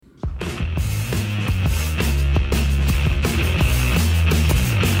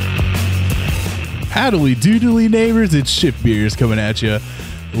Howdily doodly neighbors, it's Shift Beers coming at you.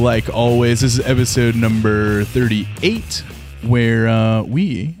 Like always, this is episode number 38, where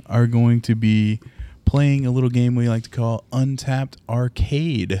we are going to be playing a little game we like to call Untapped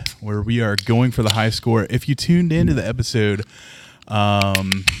Arcade, where we are going for the high score. If you tuned into the episode, I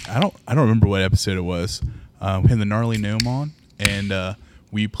don't remember what episode it was. We had the Gnarly Gnome on, and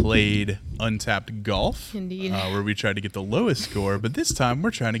we played Untapped Golf, Indeed. Where we tried to get the lowest score, but this time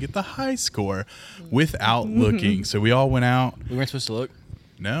we're trying to get the high score without looking. So we all went out. We weren't supposed to look?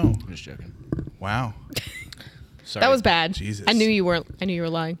 No. I'm just joking. Wow. Sorry. That was bad. Jesus. I knew you were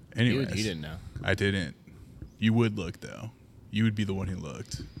lying. Anyways, You didn't know. I didn't. You would look, though. You would be the one who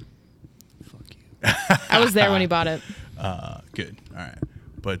looked. Fuck you. I was there when he bought it. Good. All right.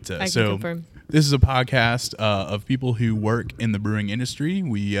 But I can so confirm. this is a podcast of people who work in the brewing industry.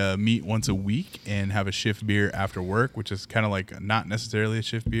 We meet once a week and have a shift beer after work, which is kind of like not necessarily a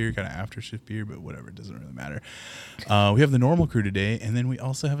shift beer, kind of after shift beer, but whatever. It doesn't really matter. We have the normal crew today, and then we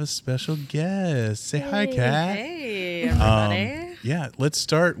also have a special guest. Say hi, Kat. Hey, everybody. Yeah, let's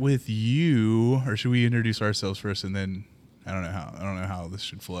start with you, or should we introduce ourselves first, and then I don't know how this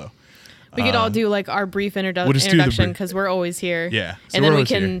should flow. We could all do like our brief we'll just do the introduction brief- because we're always here. Yeah, so and we're then we always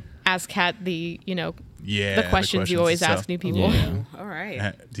can here. ask Kat the Yeah, questions you always ask new people. Yeah. All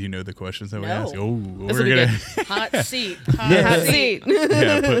right. Do you know the questions that we No. ask? Oh, This will we're be gonna Hot seat. Hot seat.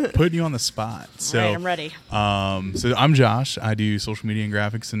 putting you on the spot. So, All right, I'm ready. So I'm Josh. I do social media and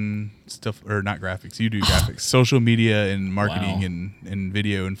graphics and stuff, or not graphics. You do graphics, social media and marketing Wow. and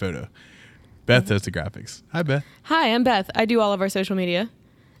video and photo. Beth does the graphics. Hi, Beth. Hi, I'm Beth. I do all of our social media.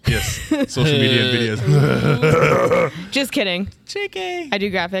 Yes, social media and videos. Just kidding. JK. I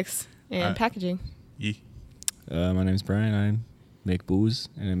do graphics and packaging. Yee. My name's Brian. I make booze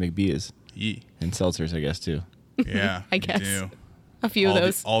and I make beers. Yee. And seltzers, I guess, too. Yeah, I you guess. do. A few of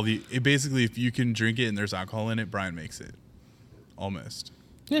those. It basically, if you can drink it and there's alcohol in it, Brian makes it. Almost.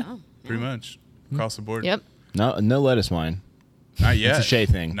 Yeah. Oh, Pretty much. Across the board. Yep. No lettuce wine. Not yet. It's a Shay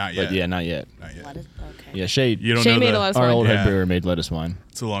thing. Not yet. But yeah, not yet. Not yet. Let it, okay. Yeah, Shay. You don't Shay know made the, a lot of Our wine. old Yeah. head brewer made lettuce wine.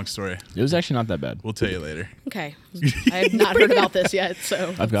 It's a long story. It was actually not that bad. We'll tell you later. Okay. I have not heard about this yet,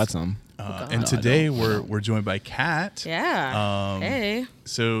 so. I've got some. And today we're joined by Kat. Yeah. Hey.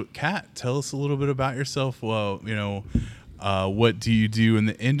 So, Kat, tell us a little bit about yourself. Well, what do you do in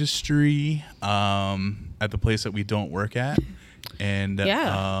the industry at the place that we don't work at? And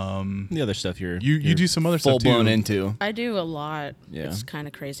Yeah. The other stuff you're you do some other stuff, full blown too. into. I do a lot. Yeah. It's kind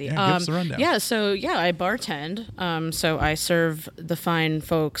of crazy. Yeah, give us the rundown. Yeah, so I bartend. So I serve the fine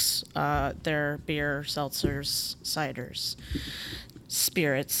folks their beer, seltzers, ciders,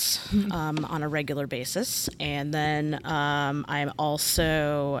 spirits on a regular basis. And then I'm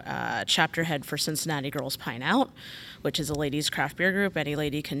also chapter head for Cincinnati Girls Pine Out, which is a ladies craft beer group. Any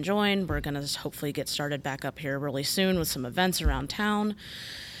lady can join. We're going to hopefully get started back up here really soon with some events around town.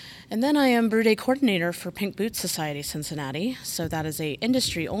 And then I am brew day coordinator for Pink Boots Society Cincinnati. So that is a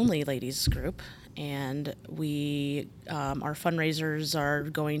industry-only ladies group. And we, our fundraisers are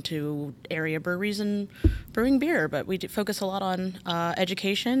going to area breweries and brewing beer, but we do focus a lot on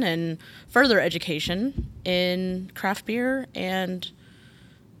education and further education in craft beer. And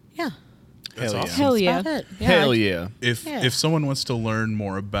yeah, That's Hell yeah. awesome. Hell yeah. about it. Hell yeah. If Yeah. if someone wants to learn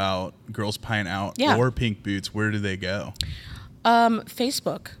more about Girls Pine Out Yeah. or Pink Boots, where do they go?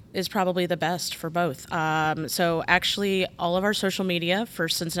 Facebook is probably the best for both. So actually, all of our social media for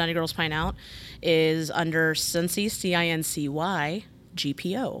Cincinnati Girls Pine Out is under Cincy, CINCY,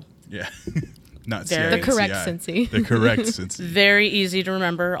 GPO. Yeah. Not The correct CINCI. Cincy. The correct Cincy. Very easy to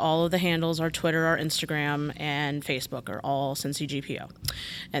remember. All of the handles, our Twitter, our Instagram, and Facebook are all Cincy GPO.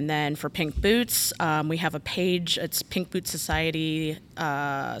 And then for Pink Boots, we have a page. It's Pink Boots Society,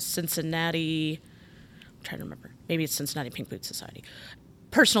 Cincinnati. I'm trying to remember. Maybe it's Cincinnati Pink Boots Society.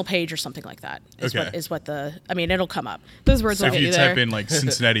 Personal page or something like that Okay. is what it'll come up. Those words So will if get you you type there. in like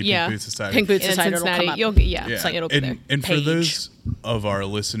Cincinnati Yeah. Pink Boots Society. Pink Boots In Society, it'll Cincinnati, come up. you'll get Yeah. It'll be there. And for Page. those of our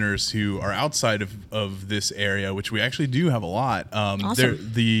listeners who are outside of this area, which we actually do have a lot,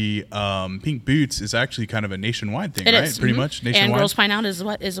 Awesome. the Pink Boots is actually kind of a nationwide thing, It right? is. Pretty Mhm. much nationwide. And Girls Pine Out as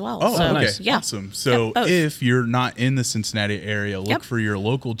well. Oh, So, okay. Yeah. Awesome. So Yeah, both. if you're not in the Cincinnati area, look Yep. for your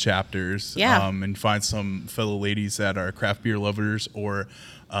local chapters Yeah. and find some fellow ladies that are craft beer lovers or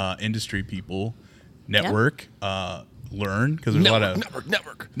industry people. Network, learn, because there's a lot of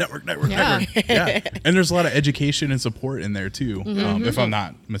Network. Yeah. yeah. And there's a lot of education and support in there too, if I'm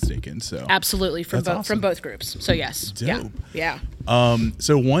not mistaken. So Absolutely, from That's awesome. both groups. So yes. Dope. Yeah.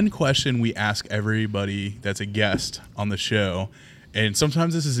 So one question we ask everybody that's a guest on the show, and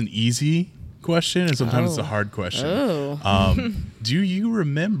sometimes this is an easy question and sometimes it's a hard question. Oh. Do you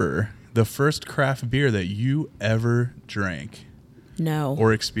remember the first craft beer that you ever drank No.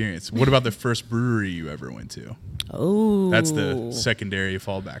 or experienced? What about the first brewery you ever went to? Oh. That's the secondary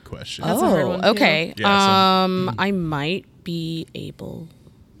fallback question. That's a hard one, too. Okay. Yeah, I might be able.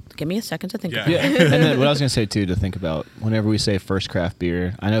 Give me a second to think Yeah. about Yeah, it. and then what I was gonna say too to think about whenever we say first craft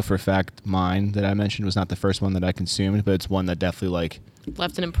beer, I know for a fact mine that I mentioned was not the first one that I consumed, but it's one that definitely like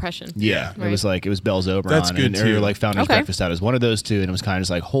Left an impression. Yeah. it was like it was Bell's Oberon. That's good, and, or too. like Founder's Okay. Breakfast Out. It was one of those two, and it was kind of just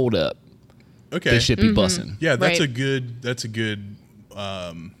like hold up, Okay. this should be bussin'. Yeah, that's Right. a good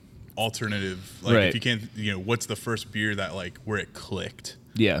alternative. Like Right. if you can't, what's the first beer that like where it clicked?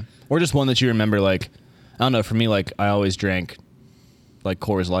 Yeah, or just one that you remember. Like I don't know. For me, like I always drank like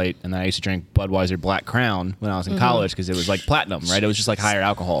Coors Light, and then I used to drink Budweiser Black Crown when I was in college because it was like platinum, right? It was just like higher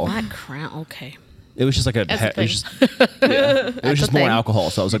alcohol. Black Crown. Okay. It was just like That's a it was just, it was just a more thing. alcohol.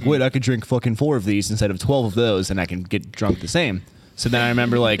 So I was like, wait, I could drink fucking 4 of these instead of 12 of those, and I can get drunk the same. So then I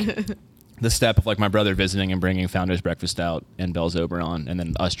remember like the step of like my brother visiting and bringing Founder's Breakfast Out and Bell's Oberon, and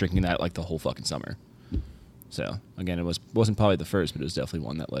then us drinking that like the whole fucking summer. So again, it wasn't probably the first, but it was definitely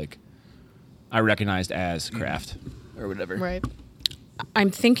one that like I recognized as craft or whatever. Right.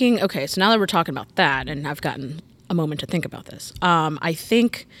 I'm thinking, okay, so now that we're talking about that, and I've gotten a moment to think about this, I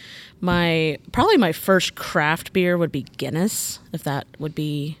think probably my first craft beer would be Guinness, if that would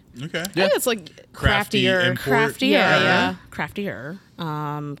be Okay. I think it's like Crafty craftier. import. craftier. Yeah. Craftier.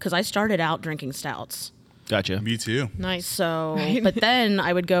 Because I started out drinking stouts. Gotcha. Me too. Nice. So, Right. but then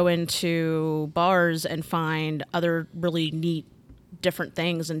I would go into bars and find other really neat, different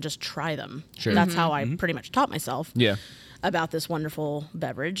things and just try them. Sure. That's how I pretty much taught myself Yeah. about this wonderful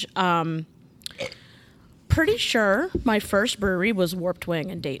beverage. Pretty sure my first brewery was Warped Wing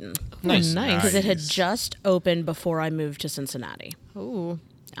in Dayton Nice. Nice. because it had Nice. just opened before I moved to Cincinnati. Ooh.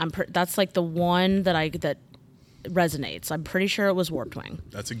 That's like the one that resonates. I'm pretty sure it was Warped Wing.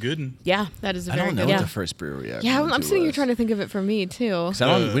 That's a good one. Yeah. That is a I very don't know good. Yeah. what the first brewery. I Yeah, went I'm to sitting here was. trying to think of it for me too. 'Cause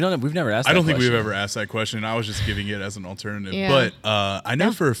we've never asked. I don't that think we've question. ever asked that question. I was just giving it as an alternative. Yeah. But I know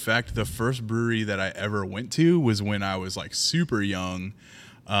Yeah. for a fact the first brewery that I ever went to was when I was like super young.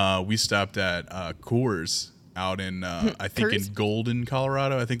 We stopped at Coors out in I think in Coors? Golden,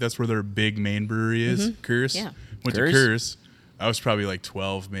 Colorado. I think that's where their big main brewery is. Coors. Yeah. Went Coors? to Coors. I was probably like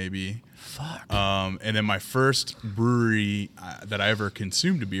 12 maybe. Fuck. And then my first brewery that I ever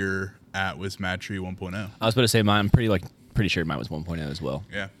consumed a beer at was Mad Tree 1.0. I was about to say mine. I'm pretty sure mine was 1.0 as well.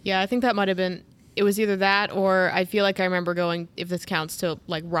 Yeah. Yeah, I think that might have been. It was either that or I feel like I remember going, if this counts, to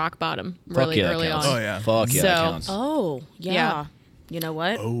like Rock Bottom really Fuck yeah, that early counts. on. Oh, yeah. Fuck yeah, that So- counts. Oh, yeah. Yeah. You know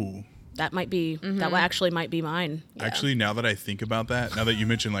what? Oh. That might be, that actually might be mine. Actually, now that I think about that, now that you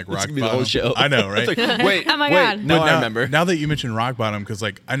mentioned like Rock gonna be the whole Bottom, show. I know, right? Wait, Oh my wait, God. now But I remember. Now that you mentioned Rock Bottom, because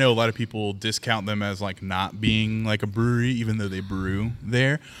like I know a lot of people discount them as like not being like a brewery, even though they brew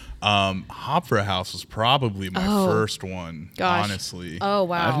there. Hopfra House was probably my Oh. first one, Gosh. honestly. Oh,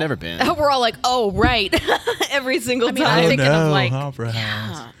 wow. I've never been. We're all like, oh, right. Every single I mean, time. I'm thinking of like, Hopfra House.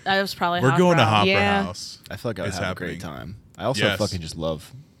 yeah, that was probably We're going to Hopfra. Hopfra Yeah. House. I feel like I would It's have happening. a great time. I also Yes. fucking just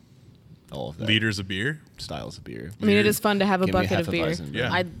love all of that. Liters of beer. Styles of beer. I mean, it is fun to have a Give me bucket of beer. Hefeweizen, Yeah.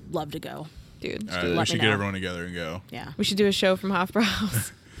 bro. I'd love to go. Dude. All right, do it. we Let should me get know. everyone together and go. Yeah. We should do a show from Hofbrau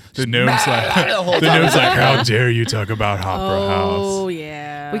House. The gnome's like, how dare you talk about Hopfra Oh, House?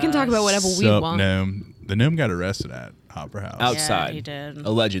 yeah. We can talk about whatever we Sup, want. gnome. The gnome got arrested at Hopfra House. Outside. he did.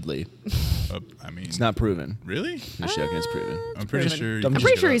 Allegedly. I mean, It's not proven. really. No shit, it's proven. I'm pretty proven. sure. I'm you I'm can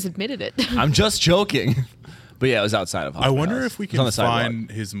pretty look sure it he's up. admitted it. I'm just joking. But yeah, it was outside of I Hofbrau wonder House. if we It was on can the sidewalk.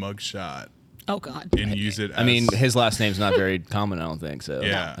 find his mugshot Oh, God. and use it. As, I mean, his last name's not very common, I don't think. So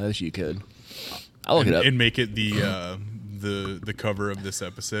Yeah. I wish you could. I'll look it up. and make it the cover of this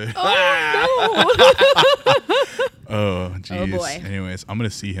episode. Oh, jeez. boy. Anyways, I'm gonna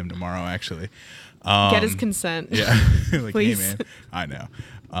see him tomorrow. Actually, Get his consent. yeah. Like, Please. hey, man. I know.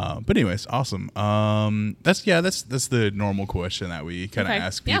 But anyways, awesome. That's the normal question that we kind of Okay.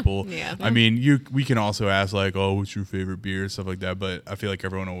 ask Yeah. people. Yeah. I mean, we can also ask like, oh, what's your favorite beer, stuff like that. But I feel like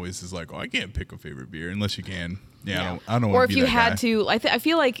everyone always is like, oh, I can't pick a favorite beer unless you can. Yeah, I don't Or want if to be you that had guy. to, I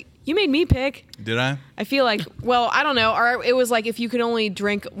feel like you made me pick. Did I? I feel like, well, I don't know. Or it was like if you could only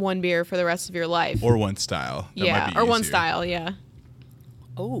drink one beer for the rest of your life. Or one style. That yeah, might be or one easier. style. Yeah.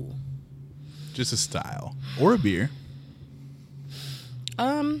 Oh. Just a style or a beer.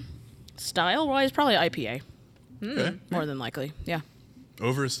 Style-wise, probably IPA. Okay. More than likely. Yeah.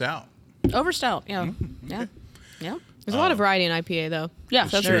 Over a stout. Over stout. Yeah. Mm-hmm. Yeah. Yeah. There's a lot of variety in IPA though. Yeah,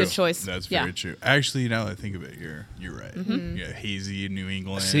 So that's sure. a good choice. That's Yeah. very true. Actually, now that I think of it, you're right. Mm-hmm. Yeah, hazy in New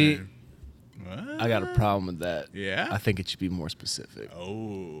England. See, What? I got a problem with that. Yeah? I think it should be more specific.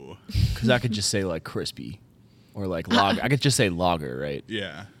 Oh, Because I could just say like crispy or like lager. I could just say lager, right?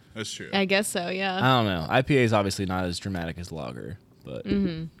 yeah. That's true. I guess so. Yeah. I don't know. IPA is obviously not as dramatic as lager, but I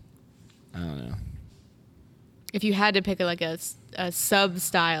don't know. If you had to pick a sub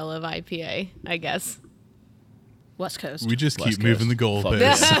style of IPA, I guess. West Coast. We just West keep moving the Coast. Fuck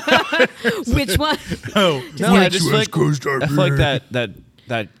goalposts. Which one? Oh, No, I which just West Coast I feel like IPA?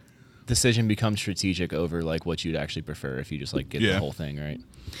 that decision becomes strategic over like what you'd actually prefer if you just like get Yeah. the whole thing, right?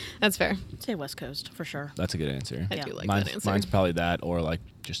 That's fair. I'd say West Coast for sure. That's a good answer. I Yeah. do like mine's, that answer. mine's probably that, or like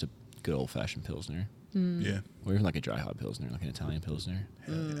just a good old fashioned pilsner, Yeah. or even like a dry hop pilsner, like an Italian pilsner.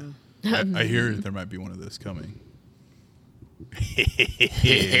 I hear there might be one of those coming. All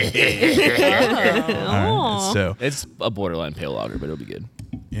right, so It's a borderline pale lager, but it'll be good.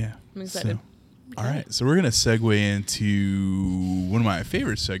 yeah. I'm excited. All right, so we're gonna segue into one of my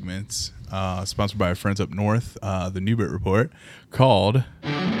favorite segments, sponsored by our friends up north, the Newbert Report, called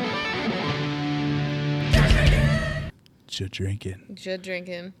 "Just Drinking." Good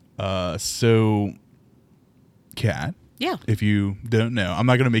drinking. So, Kat, Yeah. if you don't know, I'm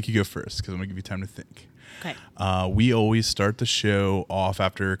not gonna make you go first because I'm gonna give you time to think. Okay. We always start the show off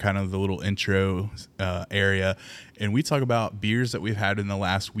after kind of the little intro area, and we talk about beers that we've had in the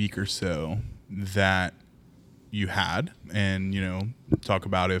last week or so that you had, and talk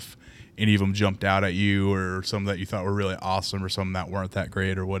about if any of them jumped out at you, or some that you thought were really awesome, or some that weren't that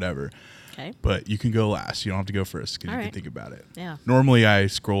great, or whatever. Okay. But you can go last. You don't have to go first because All you can right. think about it. Yeah. Normally, I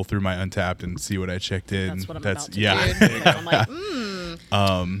scroll through my Untapped and see what I checked in. That's what I'm about to yeah. do. I'm like, Doesn't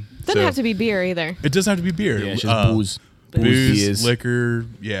So- have to be beer either. It doesn't have to be beer. Yeah, it's just booze. Booze, beers. liquor.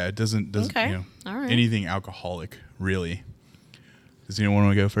 Yeah, it doesn't Okay. All right. anything alcoholic really. Does anyone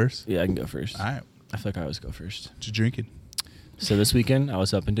want to go first? Yeah, I can go first. All right, I feel like I always go first. just drinking. So this weekend, I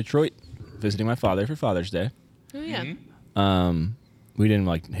was up in Detroit visiting my father for Father's Day. Oh yeah. We didn't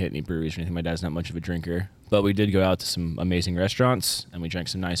like hit any breweries or anything. My dad's not much of a drinker, but we did go out to some amazing restaurants and we drank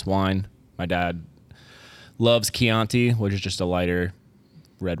some nice wine. My dad loves Chianti, which is just a lighter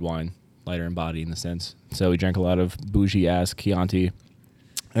red wine, lighter in body in the sense. So we drank a lot of bougie ass Chianti,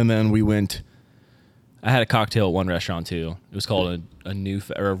 and then we went. I had a cocktail at one restaurant too. It was called a new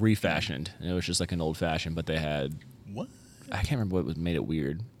or a refashioned, and it was just like an old fashioned, but they had What? I can't remember what made it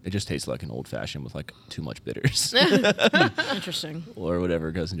weird. It just tastes like an old fashioned with like too much bitters interesting. or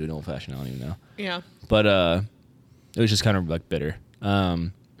whatever goes into an old fashioned. I don't even know. Yeah. But it was just kind of like bitter.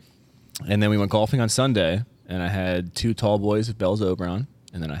 And then we went golfing on Sunday, and I had 2 tall boys of Bell's Oberon,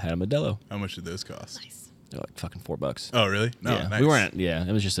 and then I had a Modelo. How much did those cost? They're like fucking $4. Oh, really? No, yeah, nice. we weren't. Yeah,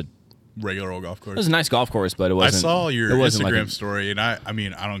 it was just a. regular old golf It course. was a nice golf course, but it I wasn't. saw your it wasn't Instagram like story, and I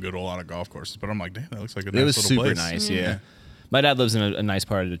mean, I don't go to a lot of golf courses, but I'm like, damn, that looks like a nice it was little super place. nice. Yeah. My dad lives in a nice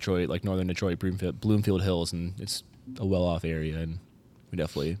part of Detroit, like northern Detroit, Bloomfield Hills, and it's a well-off area. And we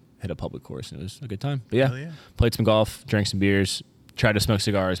definitely hit a public course, and it was a good time. But Hell yeah. played some golf, drank some beers, tried to smoke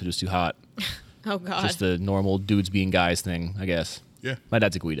cigars, but it was too hot. Oh god. Just the normal dudes being guys thing, I guess. Yeah. My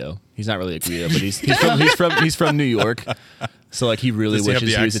dad's a Guido. He's not really a Guido, but he's from New York. So like he really Does he have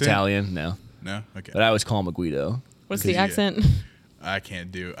wishes the he was accent? Italian. No, No? Okay. but I always call him a Guido. What's the yeah. accent? I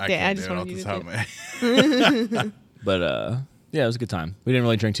can't do I Yeah, I can't just do it off wanted the you top to of my head. But yeah, it was a good time. We didn't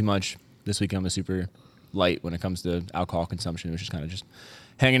really drink too much this weekend. Was super light when it comes to alcohol consumption. It was just kind of just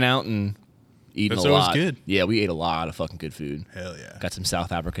hanging out and eating That's a always lot. good. Yeah, we ate a lot of fucking good food. Hell yeah. Got some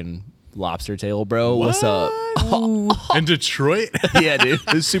South African lobster tail, bro. What's up? In Detroit? Yeah, dude,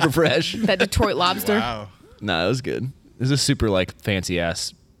 it was super fresh. That Detroit lobster. Wow. No, it was good. It was a super like fancy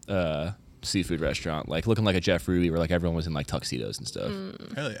ass seafood restaurant, like looking like a Jeff Ruby, where like everyone was in like tuxedos and stuff.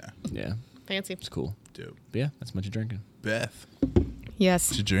 Hell yeah. Yeah, Fancy. it's cool. Dope. But yeah, that's much of drinking. Beth,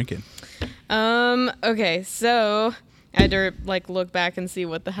 Yes. what you drinking? Okay, so I had to like look back and see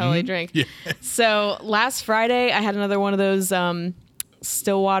what the hell I drank. Yeah. So last Friday I had another one of those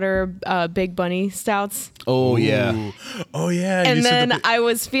Stillwater Big Bunny stouts. Oh yeah, Ooh. Oh yeah. And you said then I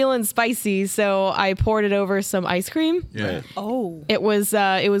was feeling spicy, so I poured it over some ice cream. yeah. Right. Oh. It was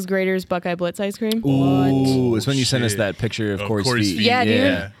Grater's Buckeye Blitz ice cream. Ooh, it's when you sent us shit. that picture of Of Corey's Corey's feet. feet. Yeah, dude.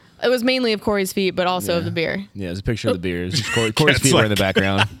 Yeah. It was mainly of Corey's feet, but also of Yeah. the beer. Yeah, there's a picture of the beers. Corey's Cat's feet were in the like-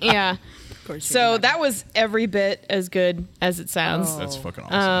 background. Yeah. Of course. So that was every bit as good as it sounds. Oh. That's fucking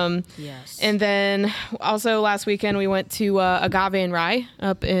awesome. Yes. And then also last weekend we went to Agave and Rye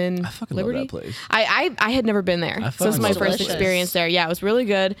up in I fucking love Liberty. that place. I had never been there, so this fucking was my love first that place. experience there. Yeah, it was really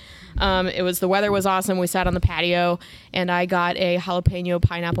good. The weather was awesome. We sat on the patio, and I got a jalapeno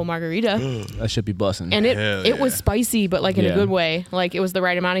pineapple margarita, That should be bussing. and Hell it was yeah. spicy, but like in a Yeah. good way. Like it was the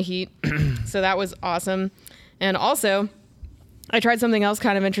right amount of heat, so that was awesome. And also, I tried something else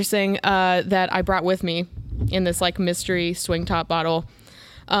kind of interesting that I brought with me in this like mystery swing top bottle.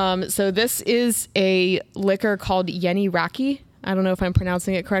 So this is a liquor called Yeni Raki. I don't know if I'm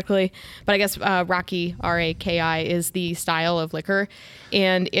pronouncing it correctly, but I guess Raki, R-A-K-I, is the style of liquor,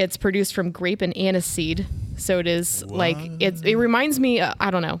 and it's produced from grape and anise seed. So it is like it reminds me. I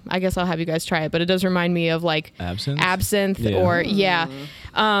don't know. I guess I'll have you guys try it, but it does remind me of like absinthe or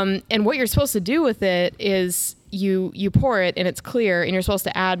and what you're supposed to do with it is you pour it and it's clear, and you're supposed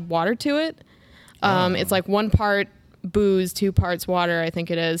to add water to it. It's like 1 part booze, 2 parts water, I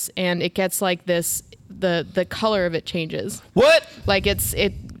think it is, and it gets like this. The color of it changes. What? Like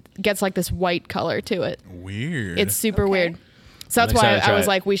it gets like this white color to it. Weird. It's super weird. So that's I'm why excited to I try was it.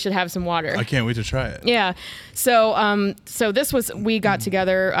 like, we should have some water. I can't wait to try it. Yeah. So this was, we got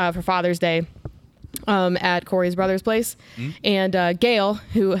together for Father's Day at Corey's brother's place. And Gail,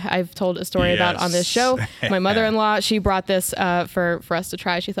 who I've told a story about on this show, my mother-in-law, she brought this for us to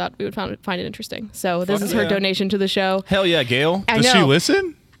try. She thought we would find it interesting. So this is her donation to the show. Hell yeah, Gail. I Does know. she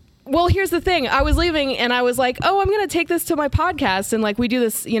listen? Well, here's the thing. I was leaving and I was like, oh, I'm going to take this to my podcast. And like, we do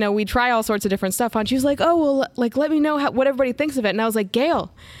this, we try all sorts of different stuff on. She was like, oh, well, like, let me know what everybody thinks of it. And I was like,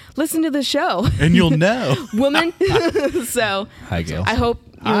 Gail, listen to the show. And you'll know. Woman. So Hi, Gail. I hope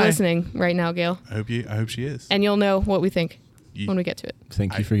you're Hi. listening right now, Gail. I hope she is. And you'll know what we think when we get to it.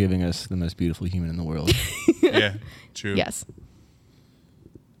 Thank you for giving us the most beautiful human in the world. Yeah, true. Yes.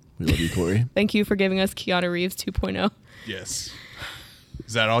 We love you, Corey. Thank you for giving us Keanu Reeves 2.0. Yes.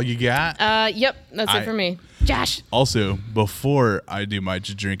 Is that all you got? Yep. That's it for me. Josh. Also, before I do my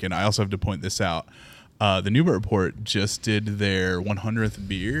drinking, I also have to point this out. The Newbert Report just did their 100th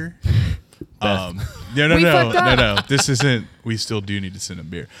beer. No. We fucked up. This isn't. We still do need to send them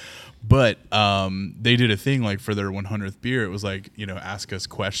beer, but they did a thing like for their 100th beer. It was like ask us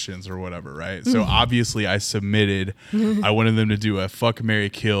questions or whatever, right? So obviously, I submitted. I wanted them to do a fuck, marry,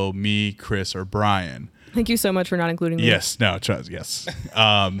 kill me, Chris, or Brian. Thank you so much for not including me. Yes. No. Yes.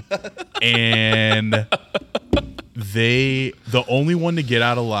 And the only one to get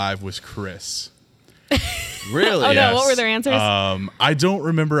out alive was Chris. Really? Oh, no. What were their answers? I don't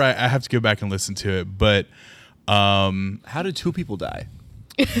remember. I have to go back and listen to it. But How did 2 people die?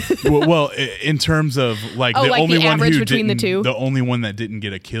 well, in terms of like Oh, the like only the one average who between the didn't, two? the only one that didn't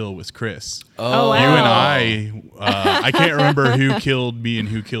get a kill was Chris. Oh, wow. You and I can't remember who killed me and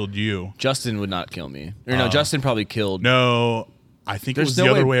who killed you. Justin would not kill me. Or no, Justin probably killed. No, I think it There's was no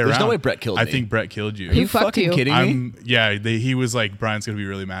the other way- way around. there's no way Brett killed I me. think Brett killed you. Are you Who fucked fucking you? kidding me? He was like, Brian's gonna be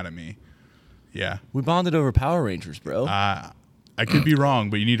really mad at me. Yeah. We bonded over Power Rangers, bro. I could be wrong,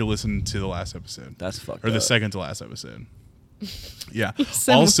 but you need to listen to the last episode. That's fucked Or the up. second to last episode. Yeah.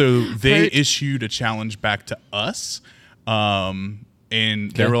 So Also, they hurt. issued a challenge back to us. And they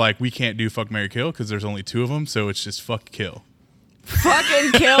Okay. were like, we can't do fuck, marry, kill because there's only 2 of them. So it's just fuck, kill.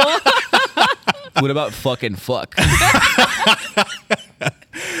 Fucking kill. What about fucking fuck?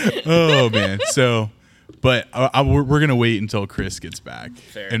 Oh, man. So, but we're going to wait until Chris gets back.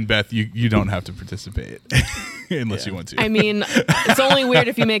 Fair. And Beth, you don't have to participate unless you want to. I mean, it's only weird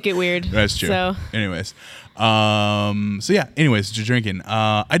if you make it weird. That's true. So Anyways, just drinking.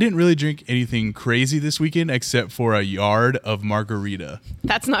 I didn't really drink anything crazy this weekend except for a yard of margarita.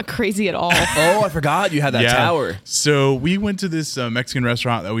 that's not crazy at all. Oh, I forgot you had that tower. So we went to this Mexican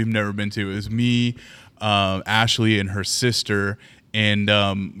restaurant that we've never been to. It was me, Ashley, and her sister. And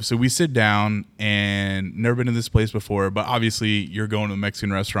so we sit down and never been to this place before, but obviously you're going to a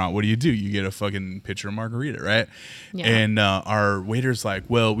Mexican restaurant. What do? You get a fucking pitcher of margarita, right? Yeah. And our waiter's like,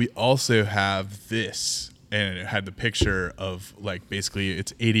 well, we also have this. And it had the picture of like basically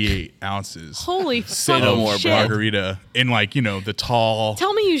it's 88 ounces Holy Say fucking no more, shit. bro. margarita in like, the tall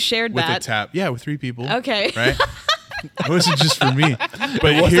Tell me you shared with that. the tap. Yeah, with 3 people. Okay. Right? It wasn't just for me.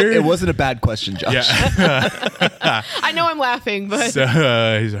 But It wasn't a bad question, Josh. Yeah. I know I'm laughing, but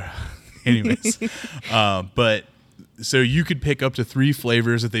So, anyways, but so you could pick up to 3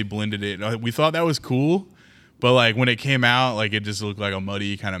 flavors if they blended it. We thought that was cool, but like when it came out, like it just looked like a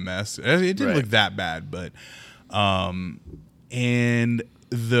muddy kind of mess. It didn't Right. look that bad, but and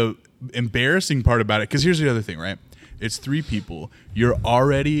the embarrassing part about it, because here's the other thing, right? It's 3 people. You're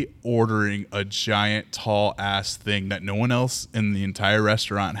already ordering a giant, tall ass thing that no one else in the entire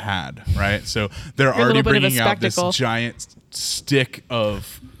restaurant had, right? So they're You're a already little bit of a bringing out this spectacle. giant stick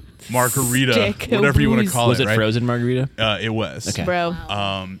of margarita, Stick of whatever you want to booze. call Was it. it right? frozen margarita? It was. Okay. bro.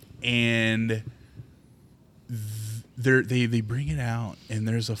 And they bring it out, and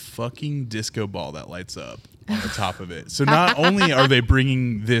there's a fucking disco ball that lights up on the top of it. So not only are they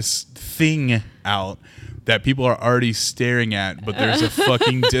bringing this thing out, that people are already staring at, but there's a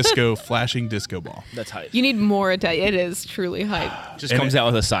fucking flashing disco ball. That's hype. You need more attention. It is truly hype. Just comes out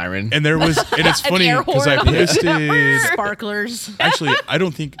with a siren. And it's funny air because I horn on the posted. Sparklers. Actually, I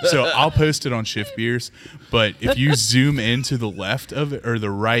don't think so. I'll post it on Shift Beers, but if you zoom into the left of it or the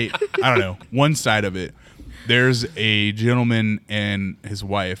right, I don't know, one side of it, there's a gentleman and his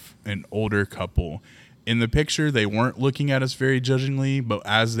wife, an older couple. In the picture, they weren't looking at us very judgingly, but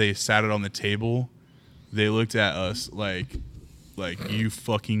as they sat it on the table, they looked at us like you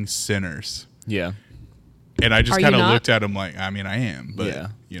fucking sinners. Yeah. And I just Are you kind of not? looked at him like, I mean, I am, but Yeah.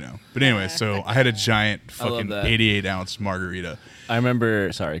 you know. But anyway, so I had a giant I love fucking that. 88-ounce margarita. I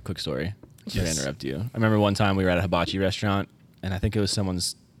remember, sorry, quick story. Sorry to interrupt you. I remember one time we were at a hibachi restaurant, and I think it was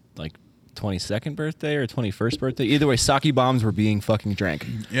someone's like 22nd birthday or 21st birthday. Either way, sake bombs were being fucking drank.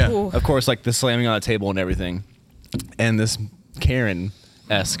 Yeah. Ooh. Of course, like the slamming on the table and everything. And this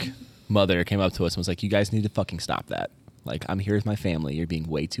Karen-esque mother came up to us and was like, you guys need to fucking stop that. Like, I'm here with my family. You're being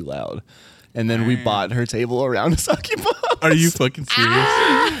way too loud. And then we bought her table around a sake bomb. Are you fucking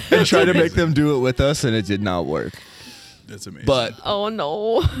serious? And tried to make them do it with us, and it did not work. That's amazing. But Oh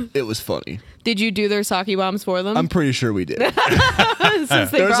no! it was funny. Did you do their sake bombs for them? I'm pretty sure we did. Since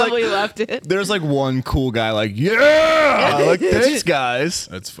they There's like- probably left it. There's like one cool guy like, yeah, like thanks guys.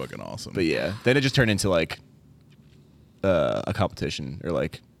 that's fucking awesome. But yeah, then it just turned into like a competition or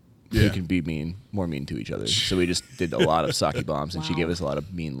like Yeah. who can be more mean to each other. So we just did a lot of sake bombs, and she Wow. gave us a lot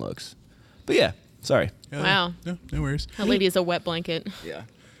of mean looks. But yeah, sorry. Yeah, Wow. No worries. That lady is a wet blanket. Yeah.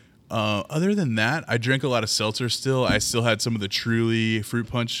 Other than that, I drank a lot of seltzer still. I still had some of the Truly fruit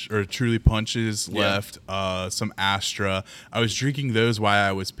punch or Truly punches left, some Astra. I was drinking those while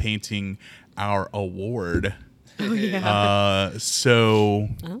I was painting our award. Oh yeah. So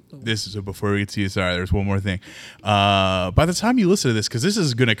this is before we get to you. Sorry, there's one more thing. By the time you listen to this, because this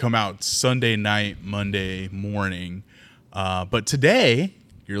is going to come out Sunday night, Monday morning. But today,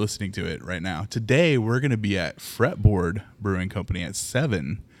 you're listening to it right now. Today, we're going to be at Fretboard Brewing Company at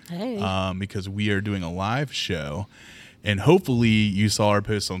 7. Hey. Because we are doing a live show. And hopefully you saw our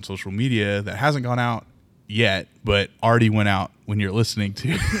post on social media that hasn't gone out yet, but already went out when you're listening to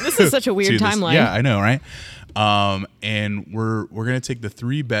This is such a weird to this. timeline. Yeah, I know, right? And we're gonna take the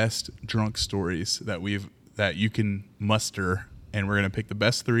 3 best drunk stories that you can muster, and we're gonna pick the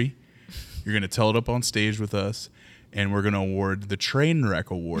best 3. You're gonna tell it up on stage with us, and we're gonna award the Trainwreck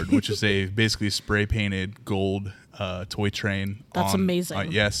Award, which is a basically spray painted gold toy train. That's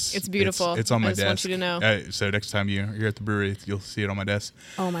amazing. Yes, It's beautiful. It's on my I just desk. want you to know. So next time you're at the brewery, you'll see it on my desk.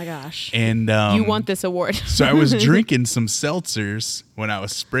 Oh my gosh. And You want this award. So I was drinking some seltzers when I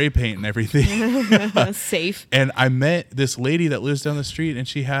was spray painting everything. Safe. And I met this lady that lives down the street, and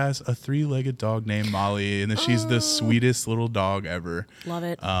she has a 3-legged dog named Molly, and then she's the sweetest little dog ever. Love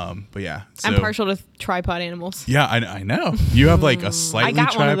it. But yeah, I'm so- partial to tripod animals. Yeah, I know. You have like a slightly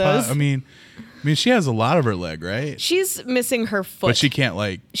got one of tripod. those. I mean, she has a lot of her leg, right? She's missing her foot. But she can't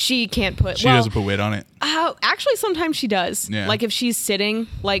like. She can't put. She well, doesn't put weight on it. actually, sometimes she does. Yeah. Like if she's sitting,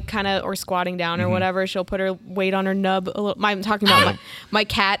 like kind of or squatting down Mm-hmm. or whatever, she'll put her weight on her nub. A little. I'm talking about my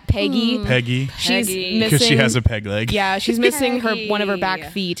cat Peggy. Peggy, She's Peggy. missing. because she has a peg leg. Yeah, she's missing her one of her back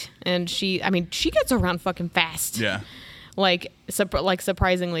Peggy. feet, and she gets around fucking fast. Yeah. Like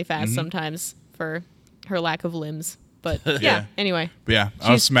surprisingly fast sometimes for her lack of limbs. But yeah. Yeah. Anyway. But yeah,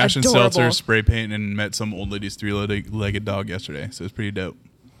 I was She's smashing adorable. seltzer, spray painting, and met some old lady's 3-legged dog yesterday. So it's pretty dope.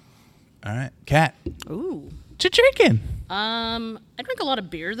 All right, Kat, Ooh. what you drinking? I drank a lot of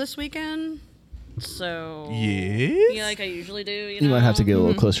beer this weekend. So Yes. yeah, like I usually do. You might have to get a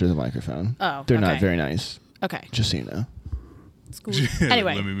little closer to the microphone. Oh, They're not okay. very nice. Okay. Just so you know. It's cool.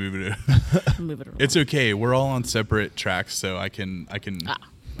 Anyway, Let me move it. move it around. It's okay. We're all on separate tracks, so I can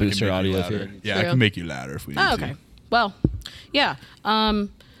Boost your make you audio if louder. you're- Yeah, I True. can make you louder if we need Oh, to. okay. Well, yeah.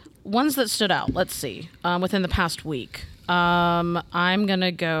 Ones that stood out. Let's see. Within the past week, I'm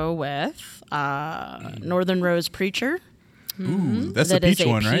gonna go with Northern Rose Preacher. Ooh, that's That the is peach a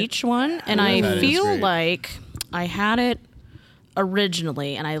one, right? peach one, and That I is feel great. like I had it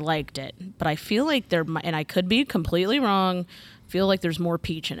originally and I liked it, but I feel like and I could be completely wrong. Feel like there's more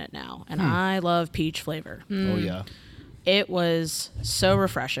peach in it now, and I love peach flavor. Oh yeah. It was so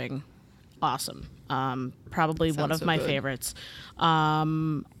refreshing, awesome. Probably one Sounds of so my good. favorites.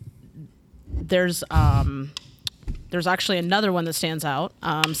 There's actually another one that stands out.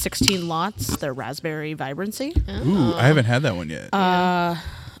 16 Lots, their Raspberry Vibrancy. Ooh, I haven't had that one yet.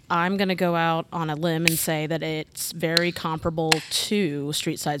 I'm gonna go out on a limb and say that it's very comparable to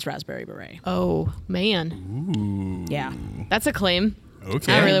Street Side's Raspberry Beret. Oh man, Yeah. that's a claim.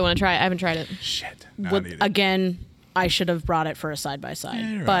 Okay. I really want to try it. I haven't tried it. Shit. Now I Would, need it. again, I should have brought it for a side by Yeah, side,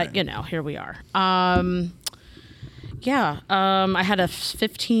 you're but right. you know, here we are. I had a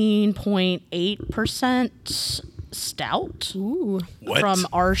 15.8% stout Ooh. What? from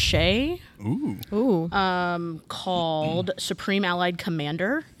Arche Ooh. Ooh. called Supreme Allied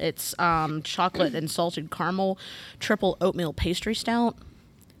Commander. It's chocolate and salted caramel triple oatmeal pastry stout.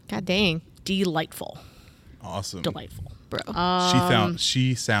 God dang, Delightful. Awesome. Delightful. bro.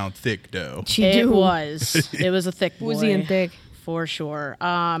 She sound thick dough. She It do. was. It was a thick boy. Woozy and thick. For sure.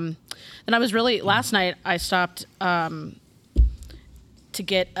 And I was really, last night I stopped to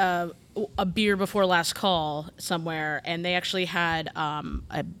get a beer before last call somewhere, and they actually had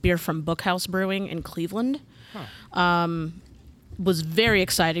a beer from Bookhouse Brewing in Cleveland. Was very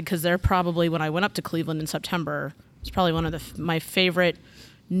excited because they're probably, when I went up to Cleveland in September, it's probably one of my favorite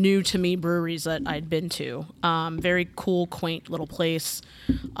new to me breweries that I'd been to. Very cool, quaint little place.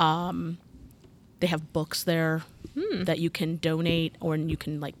 They have books there that you can donate or you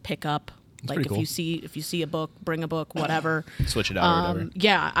can like pick up. Like pretty if cool. you see a book, bring a book, whatever. Switch it out or whatever.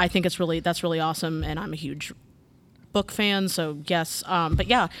 Yeah, I think that's really awesome, and I'm a huge book fan, so yes. But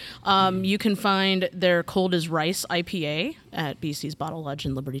yeah, you can find their Cold as Rice IPA at BC's Bottle Lodge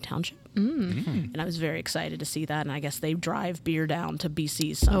in Liberty Township. And I was very excited to see that, and I guess they drive beer down to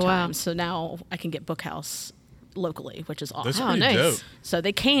BC sometimes. wow. So now I can get Bookhouse locally, which is awesome. That's Oh, pretty nice. dope. So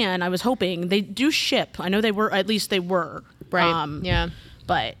they can. I was hoping they do ship. I know they were. At least they were. Right. Yeah.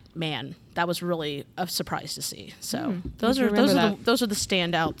 But man, that was really a surprise to see. So those I are remember that. those are the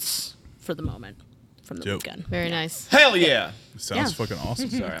standouts for the moment from the Dope. weekend. Very nice. Hell yeah! Sounds Yeah. fucking awesome.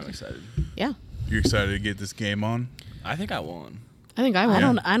 Sorry, I'm excited. Yeah. You're excited to get this game on? I think I won. I think I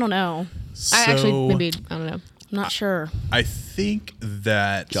won. I don't know. I actually So, maybe I don't know. I'm not sure. I think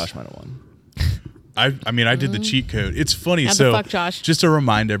that Josh might have won. I mean, I did the cheat code. It's funny. How'd the So, fuck, Josh? just to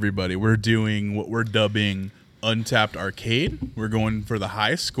remind everybody, we're doing what we're dubbing Untapped Arcade. We're going for the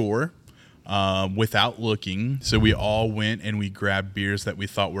highest score without looking. So we all went and we grabbed beers that we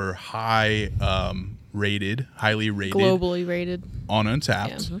thought were highly rated Globally rated. on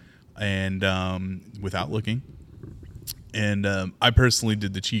Untapped, Yeah. and without looking. And I personally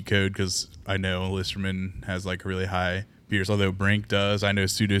did the cheat code because I know Listerman has like really high beers, although Brink does. I know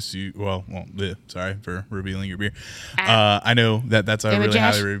sorry for revealing your beer. I know that's a Damn it, really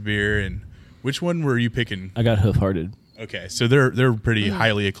Josh. highly rated beer. And which one were you picking? I got hoof-hearted. Okay, so they're pretty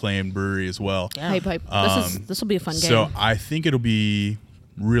highly acclaimed brewery as well. Yeah. Hype, hype. This will be a fun game. So I think it'll be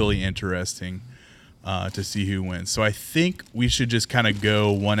really interesting to see who wins. So I think we should just kind of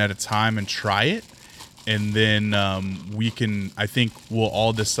go one at a time and try it. And then I think we'll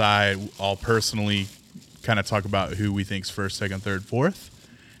all decide, I'll personally kind of talk about who we think's first, second, third, fourth.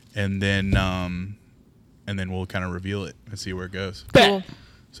 And then we'll kind of reveal it and see where it goes. Cool.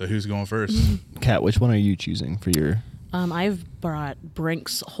 So who's going first? Kat, which one are you choosing for your? I've brought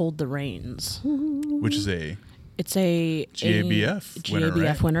Brink's Hold the Reins. Which is It's a GABF winner, GABF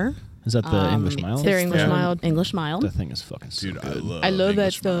right? winner. Is that the English It's mild? Their English Yeah. mild. English mild. That thing is fucking so dude, good. I I love that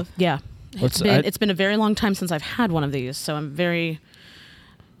English mild. stuff. Yeah. What's- It's been a very long time since I've had one of these, so I'm very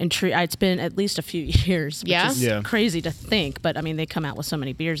intrigued. It's been at least a few years, which Yeah? is Yeah. crazy to think, but I mean, they come out with so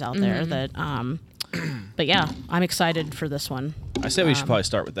many beers out there that, but yeah, I'm excited for this one. I say we should probably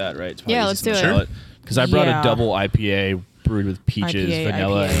start with that, right? Yeah, let's do it. Because I brought Yeah. a double IPA brewed with peaches, IPA,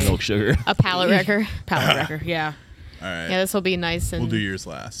 vanilla, IPA. and milk sugar. A palate wrecker. Palate wrecker, yeah. All right. Yeah, this will be nice and We'll do yours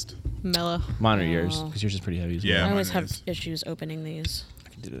last. mellow. Mine are yours, because yours is pretty heavy as well. Yeah. I mine always have is. issues opening these. I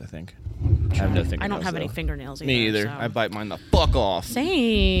can do it, I think. I have no fingernails, I don't have any though. fingernails either. Me either. so- I bite mine the fuck off.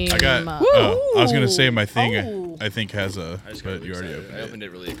 Same. I got. I was gonna say my thing. Oh. I think has a. I just But you already opened I it. opened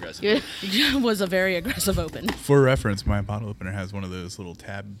it really aggressively. Yeah. was a very aggressive open. For reference, my bottle opener has one of those little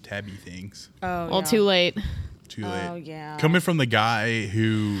tabby things. Oh, Well, too late. Too late. Oh, yeah. Coming from the guy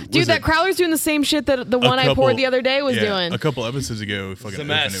who. Dude, that Crowler's doing the same shit that the one I poured the other day was doing. A couple episodes ago, we fucking It's a opened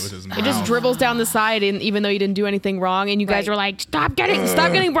mess. it with his mouth. It just dribbles down the side, and even though you didn't do anything wrong, and you guys Right. were like, "Stop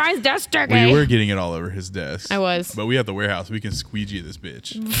getting Brian's desk dirty." We were getting it all over his desk. I was. But we at the warehouse, we can squeegee this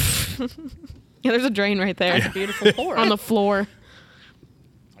bitch. Yeah, there's a drain right there Beautiful pour. on the floor.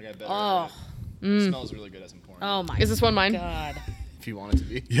 I got better. Oh. It smells really good as I'm pouring. Oh my Is this one mine? God. If you want it to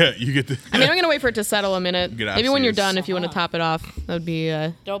be. Yeah, you get the. I mean, I'm gonna wait for it to settle a minute. Good Maybe when you're upstairs. done, if you want to top it off, that would be.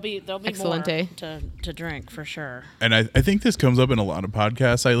 There'll be Excelente. more to drink for sure. And I think this comes up in a lot of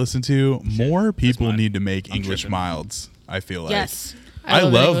podcasts I listen to. More people mine. need to make English tripping. milds, I feel like. Yes. I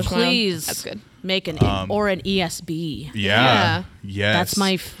an love- English mild. Please. That's good. Make an or an ESB. Yeah. Yes.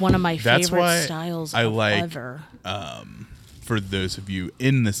 That's one of my That's favorite why styles I like, ever. for those of you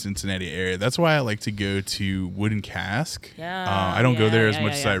in the Cincinnati area. That's why I like to go to Wooden Cask. Yeah, I don't go there as yeah,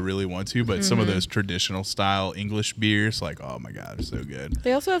 much yeah, as yeah. I really want to, but some of those traditional style English beers, like, oh my God, they're so good.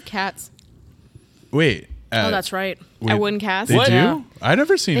 They also have cats. Wait. Oh, that's right. wait, At Wooden Cask. They do? Yeah. I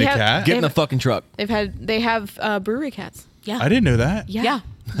never seen They a have- cat. Get in the fucking truck. They have brewery cats. Yeah. I didn't know that. Yeah.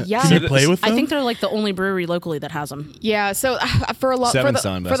 Yeah. Can you play with them? I think they're like the only brewery locally that has them. Yeah, so for Seven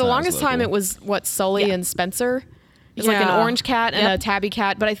Sun, but for that's the not longest as time local. it was what Sully Yeah. and Spencer. It's like an Yeah. orange cat and Yep. a tabby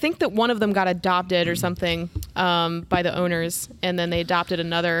cat, but I think that one of them got adopted or something by the owners, and then they adopted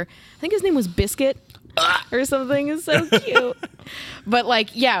another. I think his name was Biscuit or something. It's so cute. But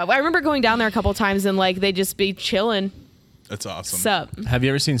like, yeah, I remember going down there a couple times and like they'd just be chilling. That's awesome. Sup? Have you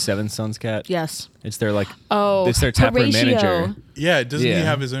ever seen Seven Sons Cat? Yes. It's their like. Oh, It's their taproom Horatio. manager. Yeah, doesn't he Yeah.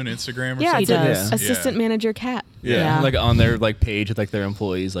 have his own Instagram or Yeah, something? he does. Yeah. Assistant manager cat. Yeah. Yeah. Like on their like page with like their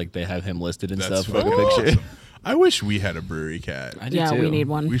employees, like they have him listed and That's stuff. Like a fucking picture. awesome. I wish we had a brewery cat. I do Yeah, too. we need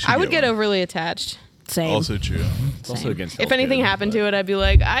one. We should I would get one. overly attached. Same. Also true. It's also against. If health anything code, happened but- to it, I'd be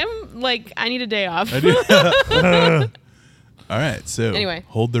like, I need a day off. All right, so Anyway.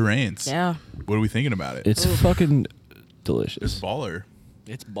 hold the reins. Yeah. What are we thinking about it? It's fucking It's delicious. baller.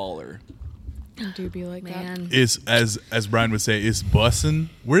 It's baller. Do be like Man. Is as Brian would say, is bussin'.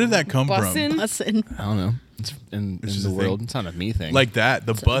 Where did that come Bussin'? from? Listen. I don't know. It's in just the a world. thing. It's not a me thing. Like that.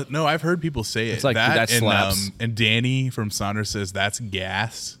 The bus. No, I've heard people say it. It's like, that, that slaps. and Danny from Saunders says that's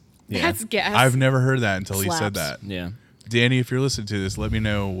gas. yeah. That's gas. I've never heard that until he said Slaps. that. Yeah. Danny, if you're listening to this, let me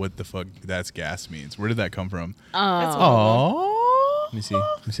know what the fuck that's gas means. Where did that come from? That's Oh. Let me see.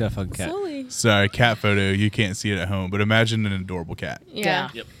 Let me see that fucking cat. silly. Sorry, cat photo. You can't see it at home, but imagine an adorable cat. Yeah.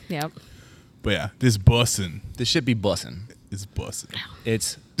 Yep. But yeah, this bussin' This should be bussin'. is bussin'.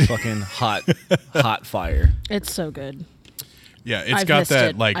 It's fucking hot, hot fire. It's so good. Yeah, it's I've got missed that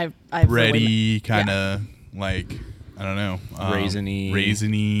it. like I've really bready kind of like I don't know,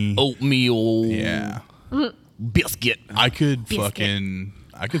 raisiny. Oatmeal. Yeah, Biscuit. I could Biscuit.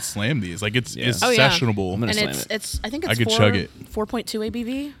 I could slam these. Like it's Yeah. it's Oh, yeah. sessionable. I'm gonna And slam it's it. it's I think I it's could chug it. 4.2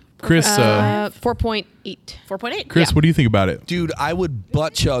 ABV. Chris, 4.8. 4.8. Chris, yeah. what do you think about it? Dude, I would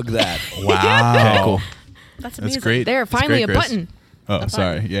butt chug that. Wow, Okay, cool. That's That's amazing. great. There, That's finally great, a Chris. button. Oh,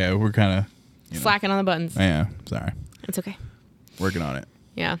 sorry. Yeah, we're kind of Slacking on the buttons. yeah. Sorry, It's okay. working on it.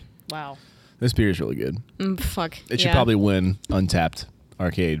 Yeah. Wow. This beer is really good. Fuck. It should Yeah. probably win Untapped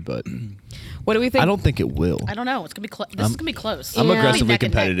Arcade, but What do we think? I don't think it will. I don't know. It's gonna be this is gonna be close. I'm Yeah. aggressively Neck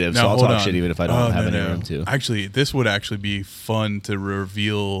and neck. competitive, No, so I'll hold talk on. shit even if I don't Oh, have no, any no. room to. Actually, this would actually be fun to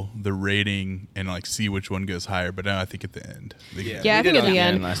reveal the rating and like see which one goes higher. But now I think at the end. Yeah, I We think did at the it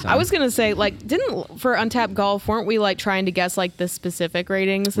end. last I time. was gonna say, like, didn't for Untapped Golf, weren't we like trying to guess like the specific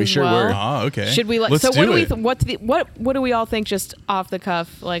ratings? We as sure well? were. Oh, okay. Should we like? Let's So do what do we? it. What do we all think just off the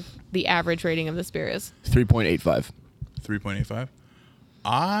cuff? Like the average rating of this beer is? 3.85. 3.85.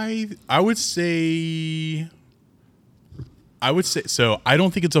 I would say so. I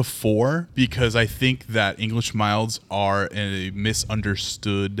don't think it's a 4 because I think that English milds are a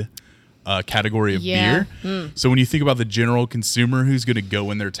misunderstood category of Yeah. beer. So when you think about the general consumer who's going to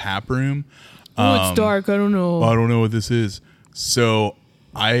go in their tap room, Oh, it's dark. I don't know. I don't know what this is. So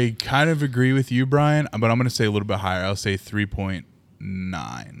I kind of agree with you, Brian, but I'm going to say a little bit higher. I'll say 3.9.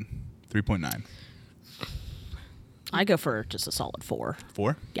 3.9. I go for just a solid 4.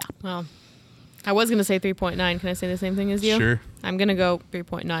 4? Yeah. Well, I was gonna say 3.9. Can I say the same thing as you? Sure. I'm gonna go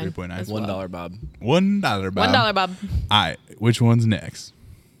 3.9. 3.9. as well. $1, Bob. $1, Bob. $1, Bob. All right. Which one's next?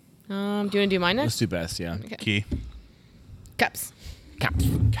 Do you want to do mine Let's next? do best, yeah. Okay. Key. Cups. Cats.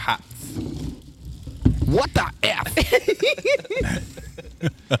 What the F?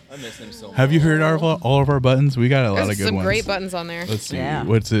 I miss them so much. Have you heard all of our buttons? We got a lot There's of good some ones. great buttons on there. Let's see. Yeah.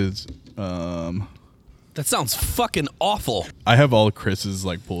 What's his? That sounds fucking awful. I have all Chris's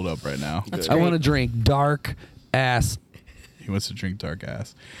like pulled up right now. That's I great. want to drink dark ass. He wants to drink dark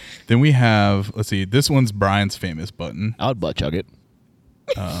ass. Then we have. Let's see. This one's Brian's famous button. I would butt chug it.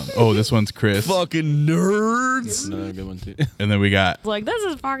 Oh, this one's Chris. Fucking nerds. Another good one, too. And then we got. Like, this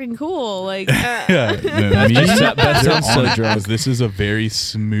is fucking cool. Like, Yeah, no, me. best They're sounds so on it, drunk. 'cause this is a very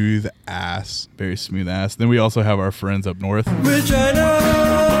smooth ass. Very smooth ass. Then we also have our friends up north.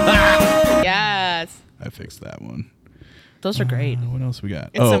 yes. I fixed that one. Those are great. What else we got?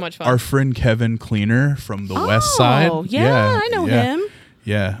 It's so much fun. Our friend Kevin Cleaner from the West Side. Oh, yeah, I know him.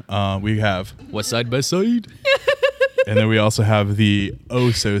 Yeah. We have, What side by side? and then we also have the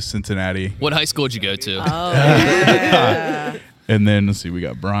So Cincinnati. What high school did you go to? And then let's see, we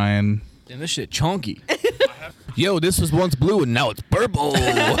got Brian. Damn, this shit chunky. Yo, this was once blue and now it's purple.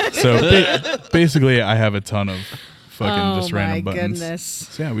 So basically, I have a ton of fucking Oh just my random buttons. goodness.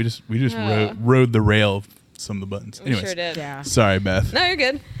 So yeah, we just rode the rail some of the buttons. We Anyways, sure did. Yeah. sorry, Beth. No, you're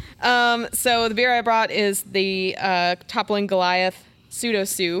good. So the beer I brought is the Toppling Goliath Pseudo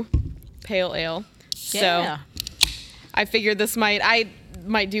Sue Pale Ale. Yeah. So I figured this might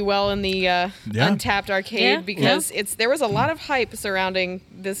do well in the Untapped arcade Yeah. because there was a lot of hype surrounding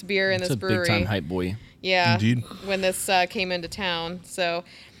this beer and It's this a brewery. big time hype boy. Yeah, Indeed. when this came into town. So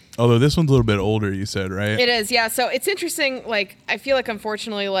Although this one's a little bit older, you said, right? it is, yeah. So it's interesting. Like I feel like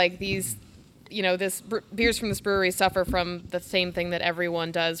unfortunately, like these, beers from this brewery suffer from the same thing that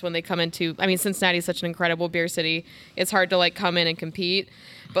everyone does when they come into. I mean, Cincinnati's such an incredible beer city. It's hard to like come in and compete.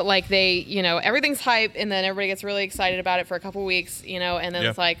 But like they, everything's hype, and then everybody gets really excited about it for a couple weeks, and then Yeah.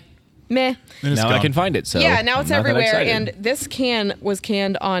 it's like, meh. And it's Now I gone. can find it. So Yeah, now I'm it's not that everywhere, excited. and this can was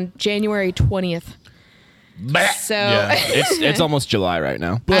canned on January 20th. So Yeah. it's almost July right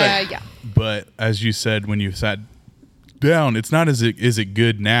now. But, yeah. but as you said when you sat down, it's not is it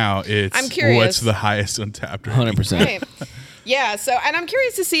good now? It's I'm curious. what's the highest Untapped rating. 100%. Right. Yeah, so and I'm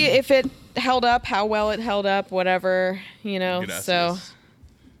curious to see if it held up, how well it held up, whatever, Gracias. So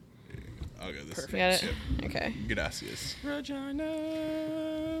I'll go this. you got it. Okay. Gracias.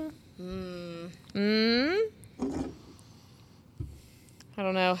 I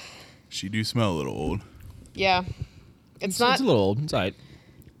don't know. She do smell a little old. Yeah. It's not. It's a little old. It's all right.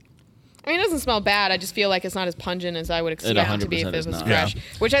 I mean, it doesn't smell bad. I just feel like it's not as pungent as I would expect it to be if 100% it is was not. fresh. Yeah.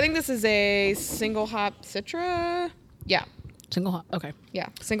 Which I think this is a single hop Citra. Yeah. Single hop. Okay. Yeah.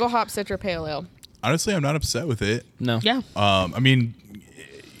 Single hop Citra Pale Ale. Honestly, I'm not upset with it. No. Yeah. I mean,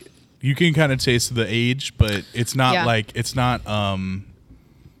 you can kind of taste the age, but it's not Yeah. like it's not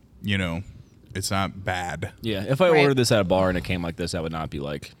it's not bad. Yeah. If I Right. ordered this at a bar and it came like this, I would not be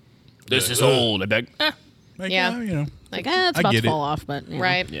like, "This is old." I'd be like, Like, Yeah. like It's I about get to it. fall off, but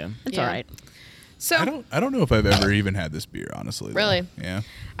Right. Yeah. it's Yeah. all right. So I don't know if I've ever even had this beer, honestly. though. Really? Yeah.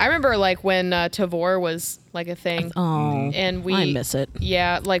 I remember like when Tavor was like a thing. Oh, And we I miss it.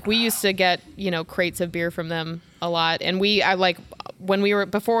 Yeah, like we used to get, crates of beer from them a lot. And when we were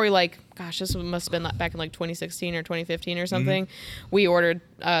before we this must have been back in like 2016 or 2015 or something. We ordered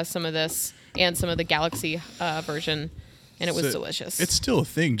some of this and some of the Galaxy version, and it was So delicious. It's still a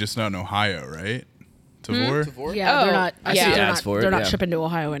thing, just not in Ohio, right? Tavor? Yeah, Oh, they're not. I see they're ads not, for it, they're not yeah. shipping to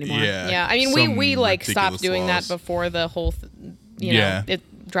Ohio anymore. Yeah. yeah, I mean Some we stopped ridiculous doing laws. that before the whole Yeah. it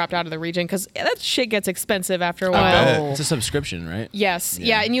dropped out of the region because that shit gets expensive after a I while. bet. It's a subscription, right? Yes.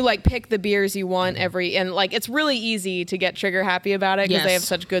 Yeah. And you pick the beers you want and it's really easy to get trigger happy about it because they have Yes.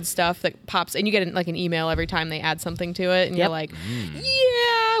 such good stuff that pops and you get an email every time they add something to it and you're Yep. like, yeah,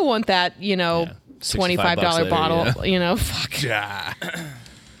 I want that, $25 later, bottle, fuck. Yeah.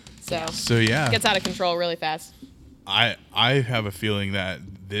 So So yeah, gets out of control really fast. I have a feeling that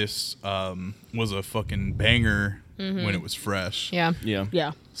this was a fucking banger when it was fresh. Yeah. Yeah.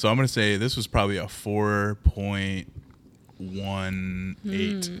 Yeah. So I'm gonna say this was probably a 4.18.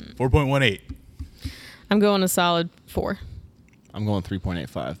 4.18. I'm going a solid 4. I'm going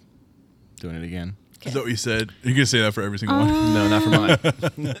 3.85. Doing it again. Is that what you said? You're gonna say that for every single one? No, not for mine.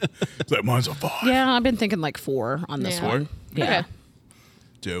 It's like mine's a 5. Yeah, I've been thinking like 4 on this Yeah. one. Yeah. Okay.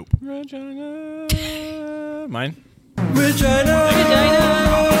 Dope. Mine. I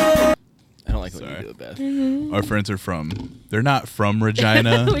don't like when Sorry. you do it, Beth. Our friends are they're not from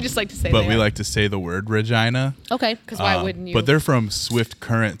Regina, We just like to say but they we are. like to say the word Regina. Okay. Because why wouldn't you? But they're from Swift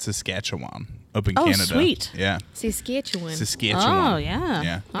Current, Saskatchewan, up in Oh, Canada. sweet. Yeah. Saskatchewan. Saskatchewan. Oh, yeah.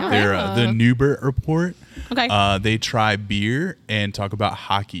 Yeah. All They're right. the Newbert Report. Okay. They try beer and talk about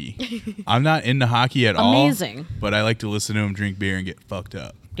hockey. I'm not into hockey at all. Amazing. But I like to listen to them drink beer and get fucked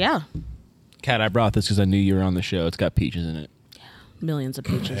up. Yeah. Kat, I brought this because I knew you were on the show. It's got peaches in it. Millions of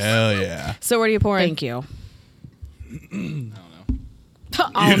peaches. Hell yeah. So what are you pouring? Thank you. I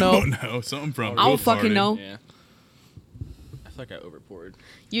I You don't know. don't know. Something from I don't Will fucking farted. know. Yeah. I feel like I overpoured.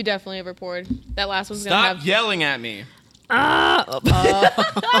 You definitely ever poured. That last one's gonna Stop have. yelling at me. I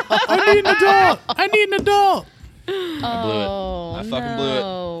need an adult. I need an adult. I blew it. I fucking blew it.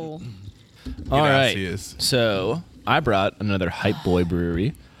 Oh. All right. Gracias. So I brought another Hype Boy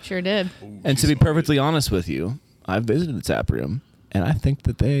brewery. Sure did. And to be perfectly honest with you, I've visited the tap room, and I think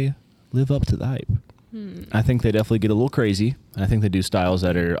that they live up to the hype. I think they definitely get a little crazy. I think they do styles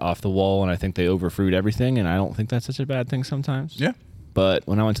that are off the wall, and I think they overfruit everything, and I don't think that's such a bad thing sometimes. Yeah. But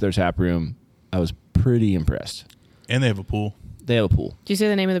when I went to their tap room, I was pretty impressed. And they have a pool. They have a pool. Do you say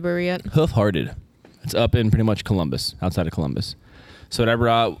the name of the brewery yet? Hoof Hearted. It's up in pretty much Columbus, outside of Columbus. So what I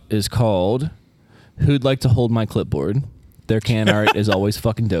brought is called Who'd Like to Hold My Clipboard. Their can art is always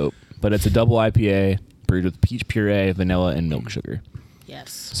fucking dope, but it's a double IPA brewed with peach puree, vanilla, and milk sugar.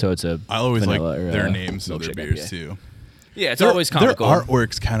 Yes. So it's a I always like vanilla or their a names of their milkshake beers IPA. too. Yeah, it's Their- always comical. Their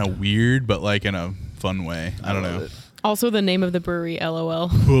artwork's kind of weird, but like in a fun way. I don't love know. it. Also, the name of the brewery, LOL.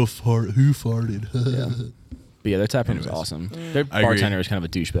 Who farted? But yeah, their tap room was Anyways. awesome. Their I agree. bartender was kind of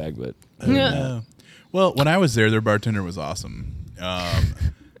a douchebag, but Well, when I was there, their bartender was awesome. he just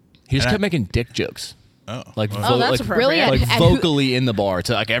And kept I- making dick jokes. Oh, Like, well, that's like, appropriate. Really? like At who- vocally in the bar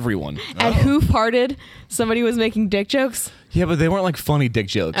to like everyone. At Who Farted, somebody was making dick jokes. Yeah, but they weren't like funny dick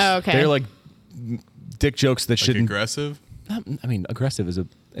jokes. Oh, okay. They're like dick jokes that like shouldn't. aggressive. I mean, aggressive is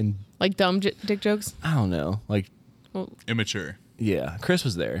and Like dumb dick jokes. I don't know. Like, Immature. yeah, Chris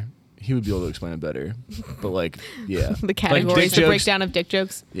was there. He would be able to explain it better. But like, yeah, The Like, categories, dick the jokes- breakdown of dick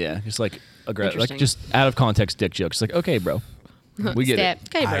jokes. Yeah, just like like Interesting. just out of context dick jokes. Like, okay, bro, we get Stat.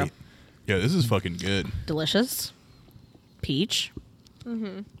 it. Okay, bro. Yeah, this is fucking good. Delicious. Peach.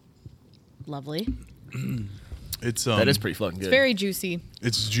 Lovely. It's That is pretty fucking good. It's very juicy.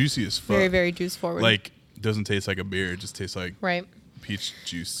 It's juicy as fuck. Very, very juice forward. Like doesn't taste like a beer. It just tastes like right. peach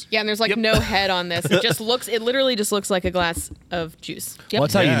juice. Yeah, and there's like no head on this. It literally just looks like a glass of juice. Well,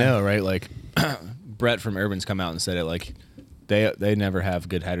 that's how Yeah. you know, right? Like, Brett from Urban's come out and said it. Like, they never have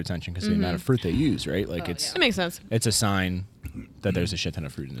good head retention because of the amount of fruit they use, right? Like, That makes sense. it's a sign that there's a shit ton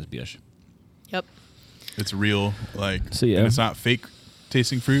of fruit in this bitch. Yep. It's real. Like So, yeah. and it's not fake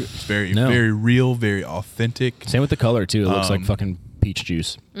tasting fruit. It's very No. very real, very authentic. Same with the color too. It looks like Um, fucking peach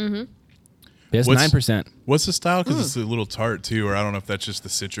juice. Mm-hmm. It's What's- 9%. What's the style? Because it's a little tart too, or I don't know if that's just the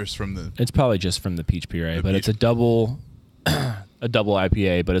citrus from the. It's probably just from the peach puree, The but it's a peach. double, a double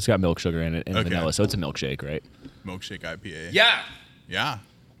IPA, but it's got milk sugar in it and Okay. vanilla, so it's a milkshake, right? Milkshake IPA. Yeah. Yeah.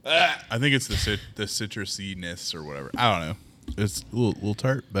 I think it's the citrusiness or whatever. I don't know. It's a little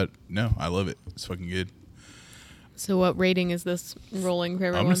tart, but no, I love it. It's fucking good. So what rating is this rolling for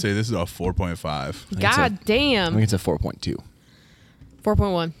everyone? I'm gonna say this is a 4.5. God I damn. think it's a 4.2.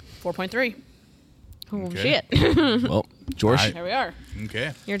 4.1. 4.3. Oh Okay. shit. Well, George, I- There we are.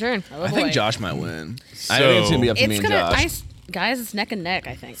 Okay. Your turn. Oh, I think boy. Josh might win. So- I think it's gonna be up to me It's and gonna, Josh. guys. It's neck and neck.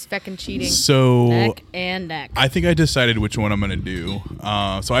 I think. It's feckin' cheating. So Neck and neck. I think I decided which one I'm gonna do.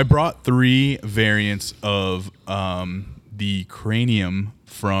 So I brought 3 variants of the cranium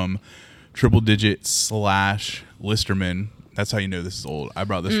from Triple Digit / Listerman. That's how you know this is old. I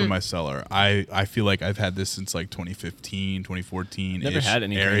brought this from my cellar. I feel like I've had this since like 2015, 2014. Never had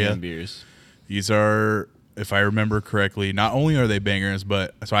any area. premium beers. These are, if I remember correctly, not only are they bangers,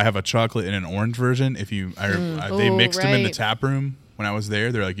 but so I have a chocolate and an orange version. If you, they Oh, mixed them in the right. tap room when I was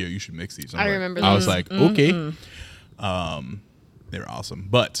there. They're like, "Yo, you should mix these." I remember I was those. like, "Okay." They're awesome.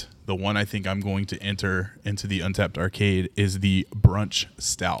 But the one I think I'm going to enter into the Untapped Arcade is the Brunch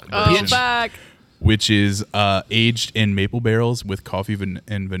Stout Oh, version, fuck. which is aged in maple barrels with coffee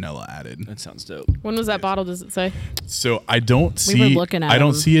and vanilla added. That sounds dope. When was that bottle, does it say? So I don't We were see. looking at I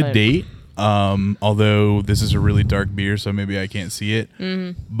don't them, see a but- date. Although this is a really dark beer, so maybe I can't see it.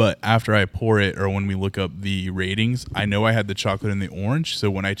 But after I pour it, or when we look up the ratings, I know I had the chocolate and the orange. So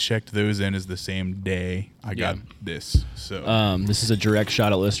when I checked those in as the same day, I got Yeah. this. So This is a direct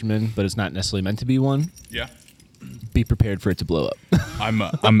shot at Listerman, but it's not necessarily meant to be one. yeah, Be prepared for it to blow up.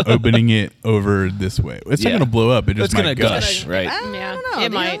 I'm opening it over this way. It's not Yeah. gonna blow up. It just It's might gonna gush. gush, right? Yeah. don't know.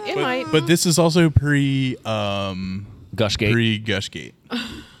 It might. It might. But this is also pre Gushgate. Gushgate.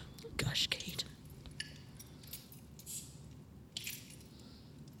 Gosh, Kate.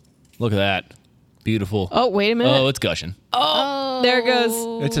 Look at that. Beautiful. Oh, wait a minute. Oh, it's gushing. Oh, there it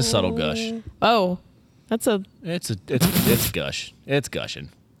goes. It's a subtle gush. Oh, that's a. It's gush. It's gushing.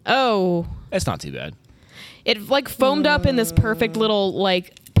 Oh, It's not too bad. it like foamed up in this perfect little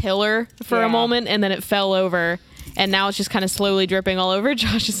like pillar for a Yeah. moment, and then it fell over, and now it's just kind of slowly dripping all over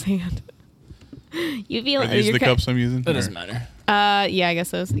Josh's hand. You feel Are these you're the cups I'm using? It doesn't matter. Yeah, I guess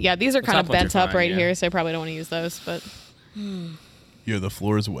those. Yeah, these are kind top of ones are bent up fine, right yeah. here, so I probably don't want to use those. But Yo, the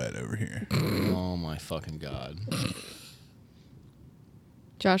floor is wet over here. Oh my fucking god.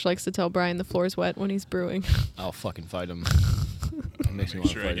 Josh likes to tell Brian the floor's wet when he's brewing. I'll fucking fight him. It makes me want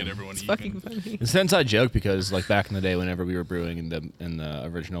to Sure, I fight get him. everyone It's even. fucking funny. It's an inside joke because like back in the day, whenever we were brewing in the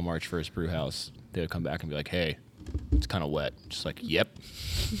original March 1st brew house, they would come back and be like, "Hey, it's kind of wet." Just like, "Yep,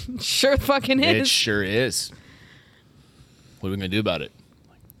 Sure, fucking it is. sure is." What are we gonna do about it?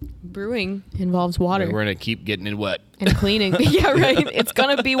 Brewing involves water We're gonna keep getting it wet. and cleaning. Yeah, right. It's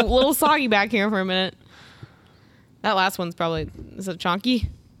gonna be a little soggy back here for a minute. That last one's probably is it chonky?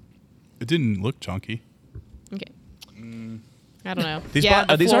 It didn't look chunky. Okay. I don't know. These yeah,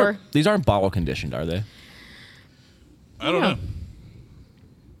 the these floor. aren't these aren't bottle conditioned, are they? I don't Yeah. know.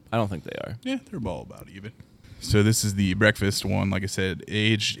 I don't think they are. Yeah, they're all about even. So this is the breakfast one, like I said,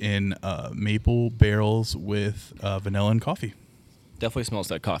 aged in maple barrels with vanilla and coffee. Definitely smells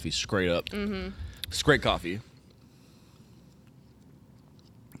like coffee straight up. Mm-hmm. Straight coffee.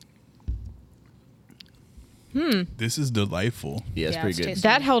 This is delightful. Yeah, it's Yeah, pretty it's good. tasty.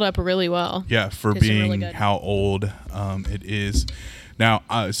 That held up really well. Yeah, for Tastes really being good. how old it is. Now,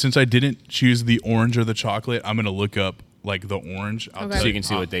 since I didn't choose the orange or the chocolate, I'm gonna look up like the orange. I'll Okay. tell So you can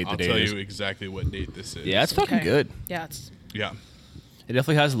see what date the I'll date tell is. you exactly what date this is. Yeah, it's fucking Okay. good. Yeah, it's yeah. It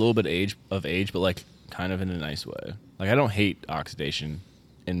definitely has a little bit of age, but like kind of in a nice way. Like I don't hate oxidation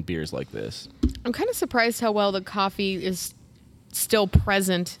in beers like this. I'm kind of surprised how well the coffee is still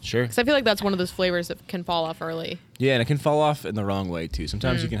present. Sure. Because I feel like that's one of those flavors that can fall off early. Yeah, and it can fall off in the wrong way too.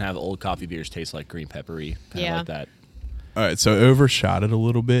 Sometimes you can have old coffee beers taste like green peppery, kind of Yeah. like that. All right, so overshot it a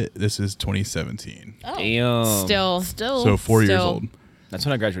little bit. This is 2017, Damn. Still. so 4 years Still. old. That's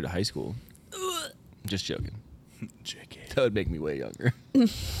when I graduated high school. Just joking. JK. That would make me way younger.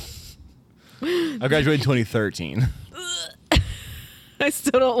 I graduated in 2013. I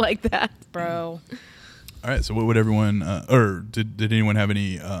still don't like that. bro. All right, so what would everyone, or did anyone have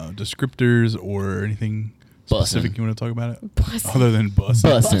any descriptors or anything specific Bussin'. you want to talk about it? Bussin'. Other than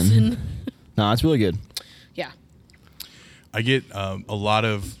bussin'. Bussin'. No, it's really good. Yeah. I get a lot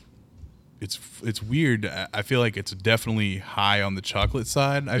of. It's weird. I feel like it's definitely high on the chocolate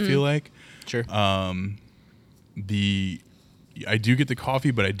side. I feel like Sure. I do get the coffee,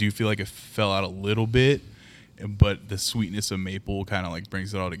 but I do feel like it fell out a little bit. But the sweetness of maple kind of like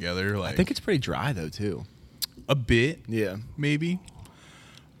brings it all together. Like I think it's pretty dry though too. a bit, Yeah. maybe.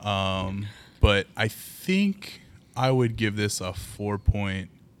 But I think I would give this a 4.2.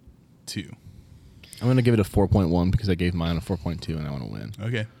 I'm gonna give it a 4.1 because I gave mine a 4.2 and I want to win.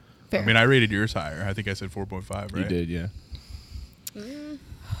 Okay. Fair. I mean, I rated yours higher. I think I said 4.5, right? You did, yeah.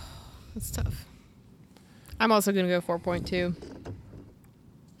 That's tough. I'm also going to go 4.2.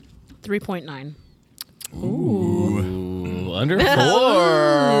 3.9. Ooh, under 4. Wow.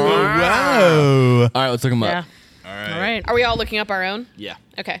 All right, let's look them Yeah. up. All right. All right. Are we all looking up our own? Yeah.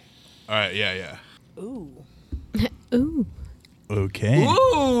 Okay. All right. Yeah. Ooh. Ooh. Okay.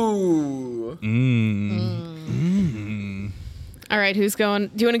 Ooh. All right, who's going?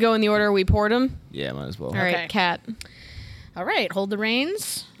 Do you want to go in the order we poured them? Yeah, might as well. All right, Okay. Kat. All right. Hold the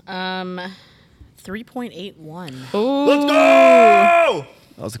reins. 3.81. Ooh. Let's go!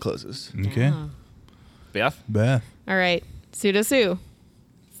 That was the closest. Okay. Beth? Beth. All right, Suda Sue.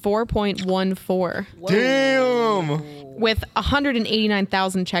 4.14 Damn. with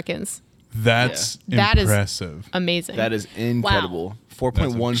 189,000 check-ins. That's That is- impressive. Amazing. That is incredible. Should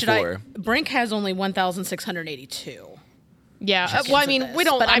 4.14. I? Brink has only 1,682. Yeah. Well, I mean, we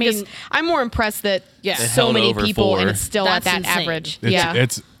don't. But I mean- I'm more impressed that Yeah. They so held many over people and 4. it's still That's at that insane. average. It's, Yeah.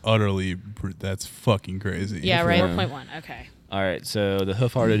 It's utterly. That's fucking crazy. Yeah, right. 4.1. Okay. All right, so the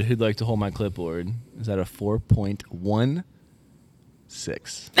hoof-hearted who'd like to hold my clipboard is at a 4.16.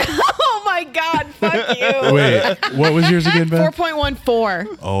 Oh my God! Fuck you. Wait, what was yours again, Beth?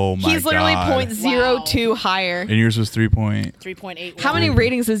 4.14. Oh my He's literally God. 0.02 higher. And yours was 3 point. 3.81. How many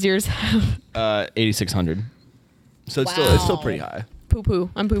ratings does yours have? 8,600. So it's still pretty high. Poo poo.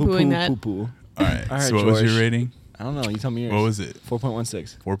 I'm poo pooing that. Poo-poo. All right. All right, So what was your George. rating? I don't know. You tell me yours. What was it?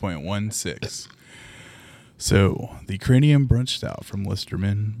 4.16. 4.16. So the Cranium Brunch Stout from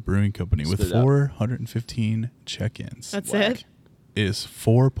Listerman Brewing Company with Spit it out. 415 check-ins That's Whack. it. is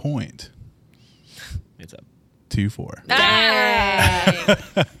 4.24. It's up. Ah,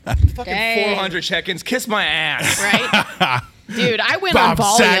 Fucking Dang. 400 check-ins. Kiss my ass. right? Dude, I went on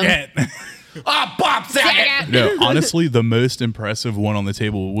volume. Ah, Bob Saget. No, honestly, the most impressive one on the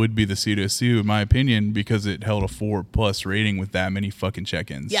table would be the Pseudo Sue, in my opinion, because it held a 4+ rating with that many fucking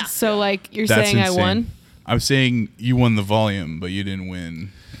check-ins. Yeah. So, like, you're That's saying insane. I won? I'm saying you won the volume, but you didn't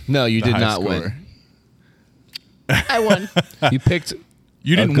win. No, you the did high not score. win. I won. You picked.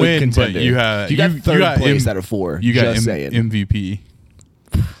 You didn't a good win, contender. but you had You got third got place out of 4. You got Just saying. MVP.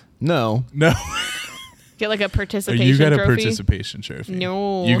 No. No, Get like a participation you got a trophy. participation trophy.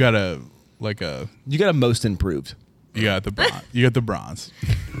 No. you got a You got a most improved. you got the bronze. You got the bronze.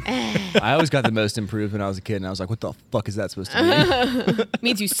 I always got the most improved when I was a kid, and I was like, "What the fuck is that supposed to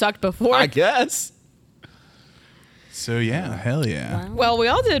Means you sucked before. be?" I guess. So yeah, hell yeah. Well, we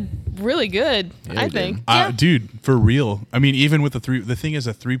all did really good, Yeah, I we think. did. Dude, for real. I mean, even with the thing is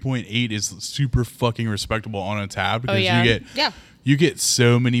a 3.8 is super fucking respectable on a tab because yeah. you get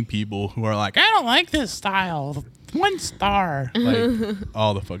so many people who are like, I don't like this style. 1 star. Like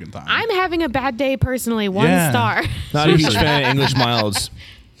all the fucking time. I'm having a bad day personally. 1 Yeah. star. Not a huge fan of English Milds.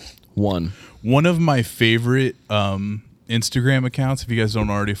 1. One of my favorite Instagram accounts, if you guys don't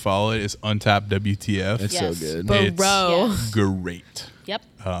already follow it, is Untapped WTF. It's Yes. so good. Bro. It's Bro. Yes. great. Yep.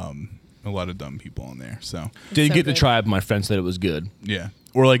 a lot of dumb people on there. So Didn't So get to good. try it, but my friend said it was good. yeah,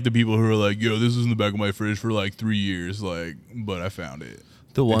 or like the people who are like, yo, this was in the back of my fridge for like 3 years, like, but I found it.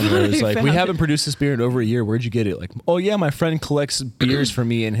 The one where it's like, we found haven't produced this beer in over a year. Where'd you get it? Like, oh yeah, my friend collects beers for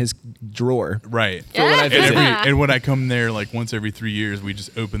me in his drawer. Right. For when I And, visit. and when I come there, like once every 3 years, we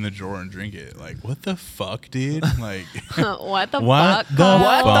just open the drawer and drink it. Like, what the fuck, dude? Like, What the what fuck? the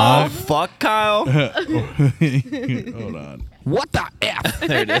Kyle? fuck? Fuck, Kyle. Hold on. What the F?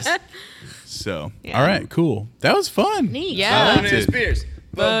 There it is. So, all right, cool. That was fun. Neat. I Yeah. liked it. beers.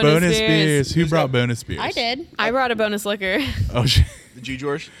 Bonus beers. Who brought bonus beers? I did. I brought a bonus liquor. Oh shit. Did you,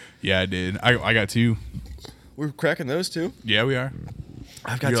 George? Yeah, I did. I got 2. We're cracking those too. Yeah, we are.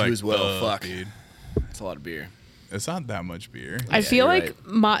 I've got You're two like, as well. Fuck. dude. That's a lot of beer. It's not that much beer. I feel you're like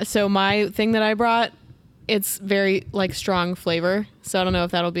my thing that I brought, it's very like strong flavor. So I don't know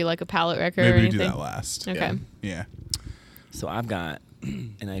if that'll be like a palate wrecker or Maybe we anything. do that last. Okay. Yeah. So I've got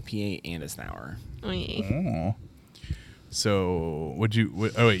an IPA and a sour. Oh. So,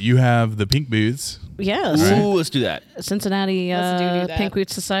 oh wait, you have the pink boots. Yes. Right. Ooh, let's do that. Cincinnati Let's do that. Pink Boot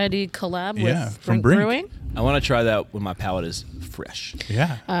Society collab Yeah, with from Brink Brink. Brewing. I want to try that when my palate is fresh.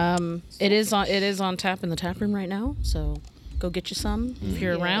 Yeah. It is on tap in the tap room right now, so go get you some if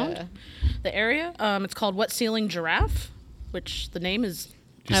you're Yeah. around the area. It's called Wet Ceiling Giraffe, which the name is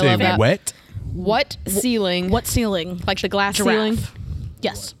Did you I say love that. wet? What ceiling? Wet Ceiling Like the glass Giraffe. ceiling?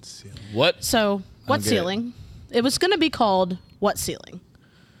 Yes. What? So Wet good. Ceiling. It was going to be called Wet Ceiling,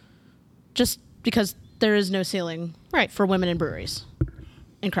 just because there is no ceiling Right. for women in breweries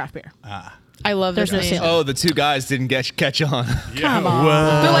in craft beer. I love There's this no name. ceiling. Oh, the two guys didn't catch on. Come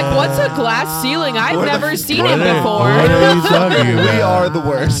They're like, what's a glass ceiling? I've never seen it before. What are you talking about? We are the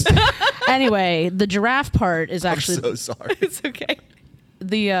worst. Anyway, the giraffe part is actually so sorry. It's okay.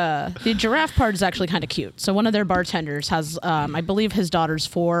 the giraffe part is actually kind of cute. So one of their bartenders has, I believe his daughter's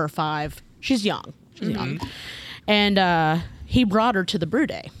 4 or 5. She's young. She's young, and he brought her to the brew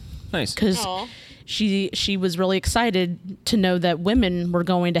day Nice. because Aw. she was really excited to know that women were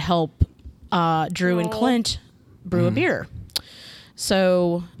going to help Drew and Aw. Clint brew a beer.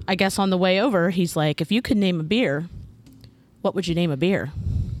 So I guess on the way over, he's like, "If you could name a beer, what would you name a beer?"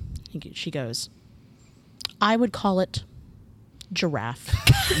 She goes, "I would call it Giraffe."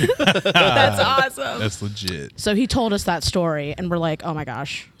 That's awesome. That's legit. So he told us that story, and we're like, "Oh my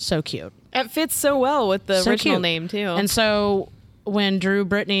gosh, so cute." It fits so well with the So original cute. name too. And so when Drew,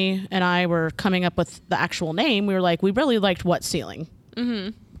 Brittany, and I were coming up with the actual name, we were like, we really liked Wet Ceiling.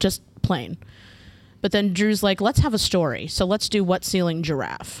 Mm-hmm. Just plain. But then Drew's like, let's have a story. So let's do Wet Ceiling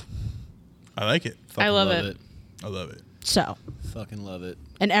Giraffe. I like it. I love it. I love it. So, Fucking love it.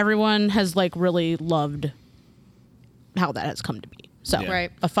 and everyone has like really loved how that has come to be. So Yeah.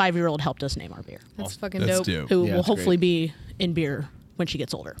 Right. a 5-year-old helped us name our beer, That's fucking That's dope. dope. who Yeah, will it's hopefully great. be in beer when she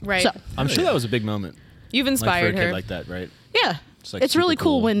gets older. Right. So, I'm sure that was a big moment. You've Like for a inspired kid her. like that, right? yeah. like, It's really super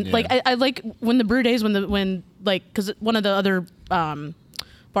cool cool. when Yeah. like I like when the brew days when like because one of the other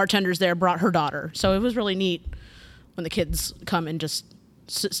bartenders there brought her daughter, so it was really neat when the kids come and just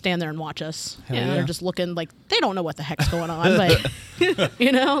stand there and watch us. Hell And yeah. they're just looking like they don't know what the heck's going on, but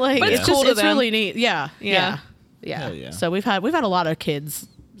you know, like But it's it's cool just to it's them. really neat. Yeah, Yeah. Hell yeah. So we've had a lot of kids,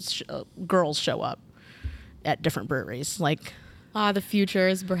 girls show up at different breweries. Like Ah, the future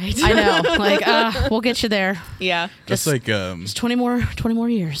is bright. I know, like we'll get you there. Yeah. That's like Just 20 more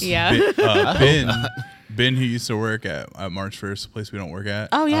years. Yeah. Ben, who used to work at March 1st, the place we don't work at.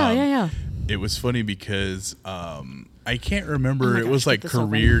 Oh yeah, yeah. It was funny because I can't remember. Oh my it gosh, was like get this open.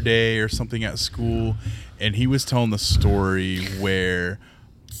 career day or something at school, and he was telling the story where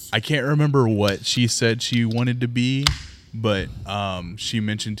I can't remember what she said she wanted to be, but she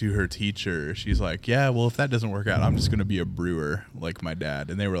mentioned to her teacher, she's like, "Yeah, well, if that doesn't work out, I'm just gonna be a brewer like my dad."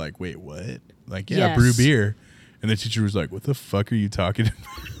 And they were like, "Wait, what?" Like, "Yeah, Yes. brew beer." And the teacher was like, "What the fuck are you talking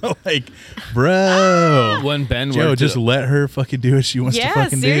about?" Like, bro. When Ben Joe, worked just at, let her fucking do what she wants to Yeah,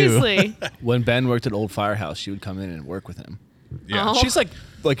 fucking seriously. when Ben worked at Old Firehouse, she would come in and work with him. do. Yeah. Oh. She's like,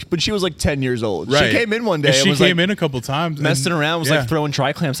 but she was like 10 years old. Right. She came in one day. And and she was came like, in a couple times. and- messing around, was yeah. like throwing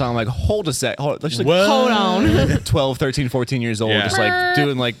tri-clamps on. I'm like, hold a sec. She's like, What? Hold on. 12, 13, 14 years old, Yeah. just like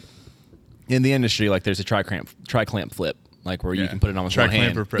doing like in the industry, like there's a tri-clamp flip, like where you Yeah. can put it on with Track one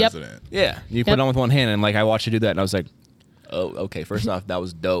hand. for president. Yeah, you put Yep. it on with one hand, and like I watched you do that, and I was like, oh, okay. First off, that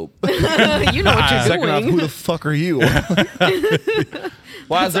was dope. You know what you're Second off, doing. who the fuck are you?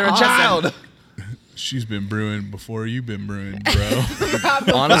 Why is there a awesome. child? She's been brewing before you've been brewing, bro.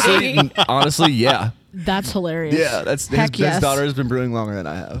 Honestly, yeah. That's hilarious. Yeah, that's Heck his yes. daughter has been brewing longer than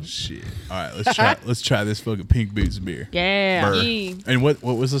I have. Shit. All right, let's try this fucking Pink Boots beer. Yeah. Burr. Yee. And what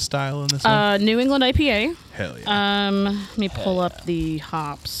was the style in this one? New England IPA. Hell yeah. Let me pull up the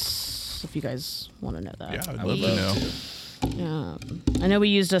hops. hops, if you guys want to know that. Yeah, I'd love to know. I know we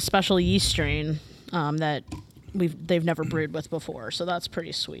used a special yeast strain that they've never brewed with before, so that's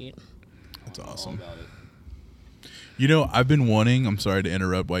pretty sweet. That's awesome. You know, I've been wanting. I'm sorry to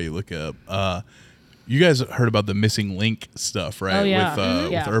interrupt while you look up. You guys heard about the Missing Link stuff, right? Oh, yeah.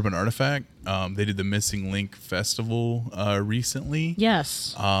 With Urban Artifact. They did the Missing Link festival recently.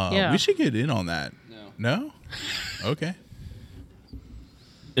 Yes. We should get in on that. No? Okay.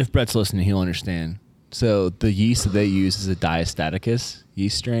 If Brett's listening, he'll understand. So the yeast that they use is a Diastaticus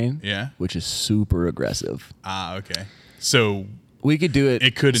yeast strain. Yeah. Which is super aggressive. Okay. So We could do it.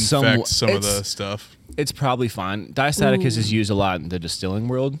 it could infect some of the stuff. It's probably fine. Diastaticus is used a lot in the distilling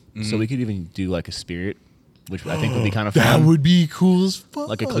world, so we could even do like a spirit, which I think would be kind of fun. That would be cool as fuck.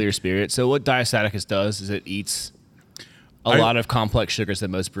 Like a clear spirit. So what Diastaticus does is it eats a lot of complex sugars that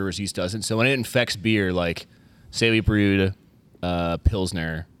most brewers' yeast doesn't. So when it infects beer, like say we brewed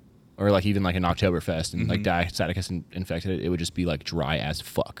Pilsner or like even like an Oktoberfest and like Diastaticus infected it, it would just be like dry as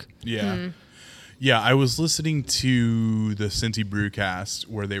fuck. Yeah. Yeah, I was listening to the Cincy Brewcast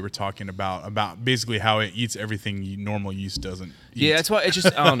where they were talking about basically how it eats everything normal yeast doesn't eat. Yeah, that's why it's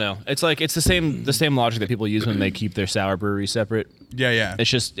just I don't know. It's like it's the same logic that people use when they keep their sour breweries separate. Yeah. It's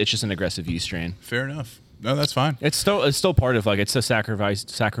just an aggressive yeast strain. Fair enough. No, that's fine. It's still part of like it's a Saccharomyces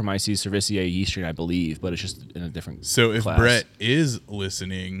cerevisiae yeast strain, I believe, but it's just in a different. So if class. Brett is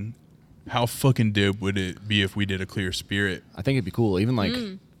listening, how fucking dope would it be if we did a clear spirit? I think it'd be cool. Even like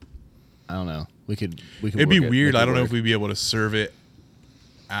I don't know. We could. It'd be work weird. make it I don't know work. if we'd be able to serve it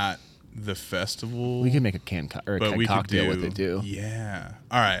at the festival. We could make a canned or a but canned we cocktail could with it too. Yeah.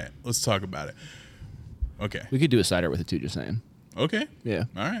 All right. Let's talk about it. Okay. We could do a cider with it too. Just saying. Okay. Yeah.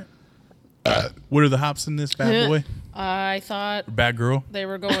 All right. What are the hops in this bad boy? I thought Bad girl. they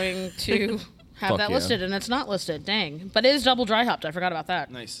were going to have Fuck that yeah. listed, and it's not listed. Dang. But it is double dry hopped. I forgot about that.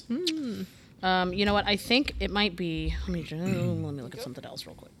 Nice. You know what? I think it might be. Let me look at something else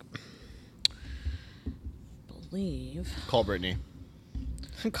real quick. Believe. Call Brittany.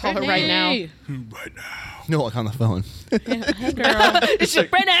 Call her right now. Brittany! Right now. No, like on the phone. Hey, girl. It's like,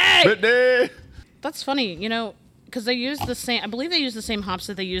 Brittany! Brittany. That's funny, you know, because they use the same. I believe they use the same hops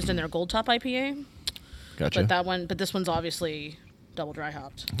that they used in their Gold Top IPA. Gotcha. But this one's obviously double dry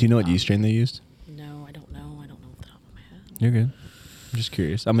hopped. Do you know what yeast strain they used? No, I don't know. I don't know off the top of my head. You're good. I'm just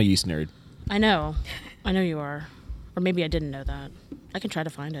curious. I'm a yeast nerd. I know you are, or maybe I didn't know that. I can try to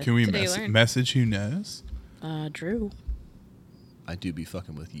find it. Can we Today you learned. message who knows? Drew. I do be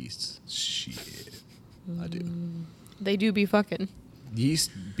fucking with yeasts. Shit. I do. They do be fucking.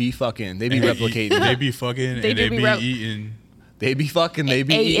 Yeast be fucking. They be replicating. They be fucking They and do they be be eating. They be fucking. They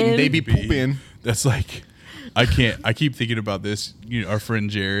be A-N. eating. They be pooping. That's like, I keep thinking about this. You know, our friend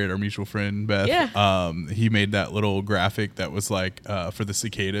Jared, our mutual friend Beth. Yeah. He made that little graphic that was like for the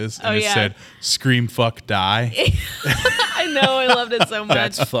cicadas, and Oh, it yeah. said "Scream, fuck, die." I know. I loved it so much.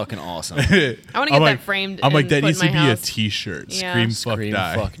 That's fucking awesome. I want to get that framed. I'm like, and that put needs in to my be house. a T-shirt. Yeah. Scream, Scream,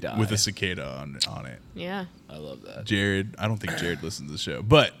 fuck, fuck, die. with a cicada on it. Yeah. I love that. Jared, I don't think Jared listens to the show,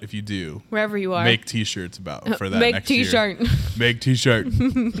 but if you do, Wherever you are. make T-shirts about for that Make next T-shirt. year. Make T-shirt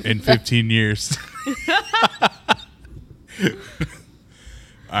in 15 years.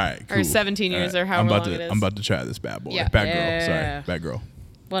 All right, cool. Or 17 years or however I'm about long to, it is. I'm about to try this bad boy. Yeah. Bad girl. Yeah. Sorry, bad girl.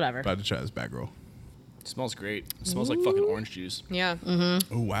 Whatever. About to try this bad girl. It smells great. It smells like fucking orange juice. Yeah. Oh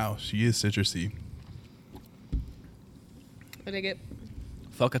wow, she is citrusy. I dig it.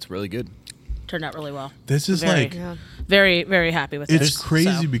 Fuck, that's really good. Turned out really well. This is Very. like Yeah. Very, very happy with it's this.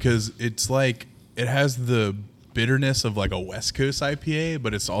 crazy so. because it's like it has the bitterness of like a West Coast IPA,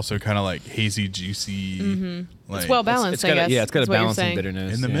 but it's also kind of like hazy, juicy. Like, It's well balanced, It's got I guess. yeah, it's got a is what you're balance and saying.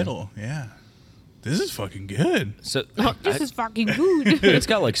 bitterness in the yeah. middle. Yeah, this is fucking good. So Oh, this is fucking good. it's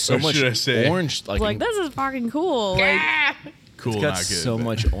got like so Or much should I say- orange. like, this is fucking cool. Like, Cool, It's got not good. so but-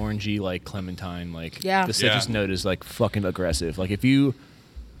 much orangey, like clementine. Like Yeah. the citrus Yeah. note is like fucking aggressive. Like if you,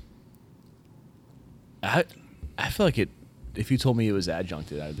 I feel like it. If you told me it was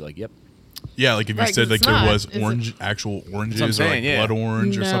adjuncted, I'd be like, yep. Yeah, like if you Right, said 'cause like it's there not. was Is it- orange, actual oranges or like saying, yeah. blood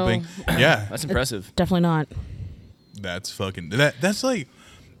orange or No. something. Yeah, That's impressive. Definitely not. that's fucking that's like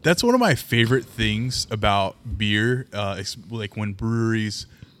that's one of my favorite things about beer. Like when breweries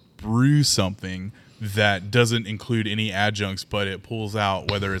brew something that doesn't include any adjuncts, but it pulls out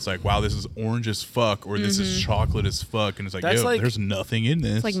whether it's like, wow, this is orange as fuck or this is chocolate as fuck, and it's like, That's yo, like- there's nothing in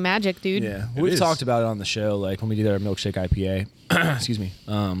this. it's like magic, dude. Yeah, It we've is. talked about it on the show, like when we did our milkshake IPA, excuse me,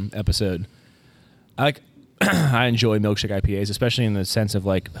 episode. I enjoy milkshake IPAs, especially in the sense of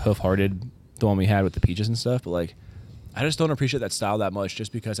like Hoof-Hearted, the one we had with the peaches and stuff. But like, I just don't appreciate that style that much,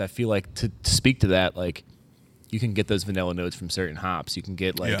 just because I feel like to speak to that, like, you can get those vanilla notes from certain hops. You can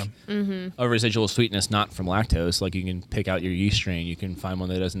get like Yeah. a residual sweetness not from lactose. Like you can pick out your yeast strain. You can find one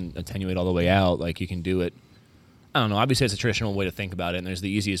that doesn't attenuate all the way out. Like you can do it. I don't know. Obviously, it's a traditional way to think about it, and there's the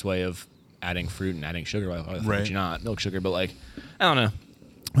easiest way of adding fruit and adding sugar. Why would Right. you not milk sugar? But like, I don't know.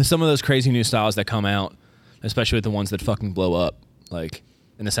 With some of those crazy new styles that come out, especially with the ones that fucking blow up, like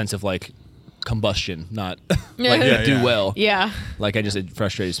in the sense of like combustion, not like Yeah, do yeah. well. Yeah. Like it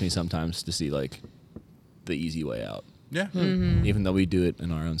frustrates me sometimes to see like the easy way out, Yeah. even though we do it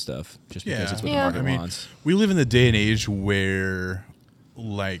in our own stuff, just because Yeah. it's what Yeah. the market I mean, wants. we live in the day and age where,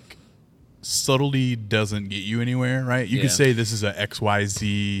 like, subtlety doesn't get you anywhere, right? You Yeah. could say this is a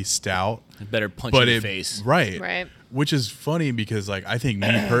XYZ stout, It better punch but you in it the face. right, Right. Which is funny because, like, I think me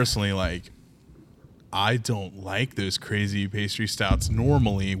personally, like, I don't like those crazy pastry stouts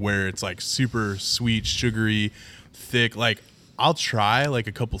normally, where it's like super sweet, sugary, thick. Like, I'll try like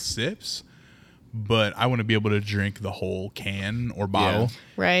a couple sips, but I want to be able to drink the whole can or bottle.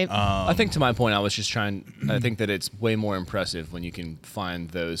 Right. I think to my point, I was just trying. I think that it's way more impressive when you can find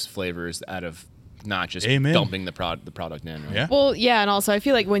those flavors out of not just Amen. dumping the product in. Right? Yeah. Well, yeah, and also I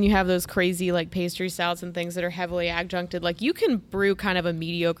feel like when you have those crazy like pastry stouts and things that are heavily adjuncted, like you can brew kind of a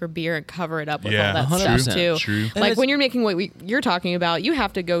mediocre beer and cover it up with Yeah, all that 100%. stuff too. True. And Like it's- when you're making what you're talking about, you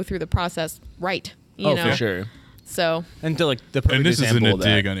have to go through the process right. You Oh, know? for sure. So And to like the perfect And this isn't example a of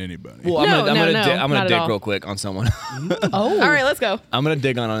that. dig on anybody. Well, I'm No, gonna, no, I'm not gonna at dig all. real quick on someone. all right, let's go. I'm gonna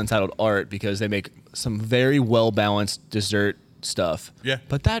dig on Untitled Art because they make some very well balanced dessert stuff. Yeah.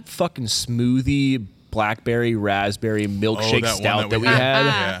 But that fucking smoothie blackberry raspberry milkshake that one stout that we had. had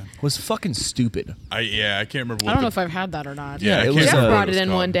Yeah. was fucking stupid. I can't remember. What I don't know the, if I've had that or not. Yeah, I it can't was, Jeff remember what brought it was in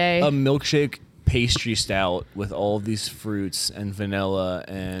called. one day. A milkshake pastry stout with all of these fruits and vanilla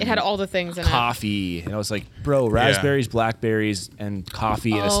and It had all the things in coffee. And I was like, bro, raspberries, blackberries, and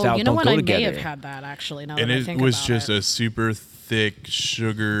coffee and a Oh, stout you know don't what? go I together. may have had that actually. Now And that I it think was about just it. a super thick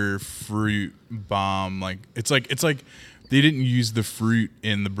sugar fruit bomb. Like it's like they didn't use the fruit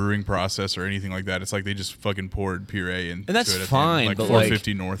in the brewing process or anything like that. It's like they just fucking poured puree and that's to it at the fine, end, like but,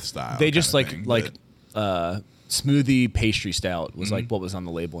 450 North style. They just kinda thing, like but- smoothie pastry stout was like what was on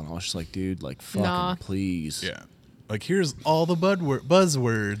the label, and I was just like, dude, like fucking Nah. please. yeah. Like here's all the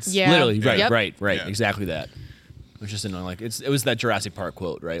buzzwords. Yeah. Literally, right, Yep. right, Yeah. exactly that. It was just annoying. Like it was that Jurassic Park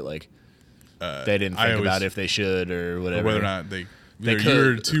quote, right? Like they didn't I think always- about if they should or Or whatever. whether or not they They you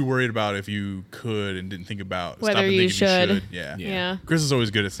were could. too worried about if you could and didn't think about Whether stop and you think if should. Yeah. Yeah. Chris is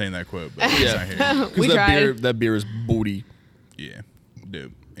always good at saying that quote, but he's not here. We tried. That beer is booty, Yeah.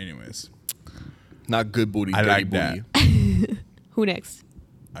 Dope. Anyways, not good booty. I dirty like that. booty. Who next?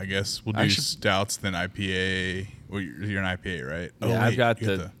 I guess we'll do Actually- stouts then IPA. Well, you're an IPA, right? Yeah, wait, I've got you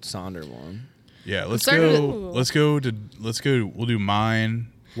the Sonder one. Yeah, let's starting go. Let's go. We'll do mine.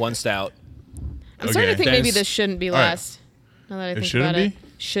 One stout. I'm starting to Okay. think maybe Dennis. this shouldn't be All right. last. Now that I It think shouldn't about it, be?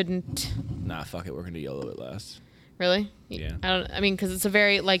 shouldn't Nah, fuck it. We're gonna yellow it last. really. Yeah. I mean, because it's a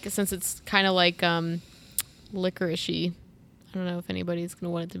very like since it's kind of like licoricey. I don't know if anybody's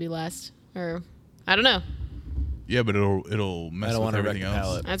gonna want it to be last or I don't know. Yeah, but it'll mess I don't with want to wreck everything the else.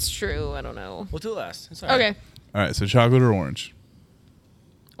 palate. That's true. I don't know. We'll do it last. It's all right. Okay, All right, so chocolate or orange?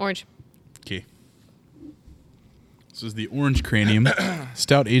 orange. Okay. This is the Orange Cranium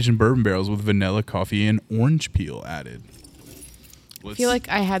Stout Asian Bourbon Barrels with vanilla, coffee, and orange peel added. I feel like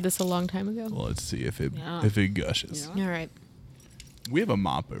I had this a long time ago. Well, let's see if it Yeah. gushes. Yeah. All right, We have a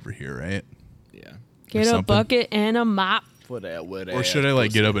mop over here, right? Yeah. get a something. bucket and a mop. Or should I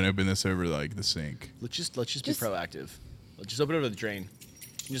like get up and open this over like the sink? Let's just be Just- proactive. Let's just open it over the drain.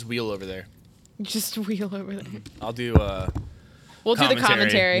 Just wheel over there. Just wheel over there. I'll do We'll do the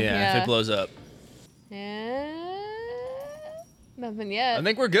commentary. Yeah, if it blows up. Nothing yet. I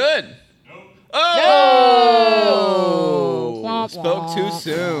think we're good. Oh! Spoke too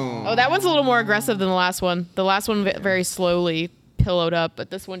soon. Oh, that one's a little more aggressive than the last one. The last one very slowly pillowed up, but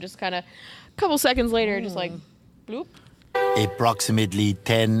this one just kind of a couple seconds later, just like bloop. Approximately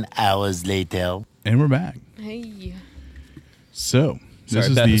 10 hours later. And we're back. Hey, So this Sorry,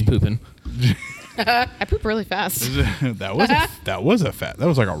 is Beth the is pooping. I poop really fast. that was a fat. That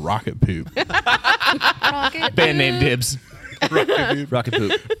was like a rocket poop. Band name dibs. Rocket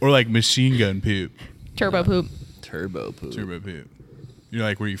poop. Or like machine gun poop. Turbo poop. Turbo poop. Turbo poop. You know,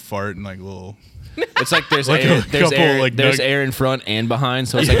 like where you fart and like little. It's like there's Like air. a There's couple, air. like, there's nug- air in front and behind.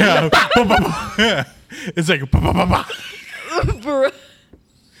 So it's like Yeah. It's like.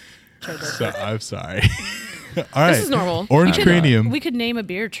 So, I'm sorry. All right. is normal. Orange Cranium. We could name a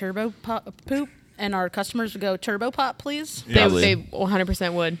beer Turbo Poop, and our customers would go Turbo Pop, please. Yeah. Probably. They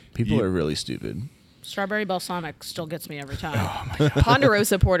 100% would. people You- are really stupid. Strawberry balsamic still gets me every time.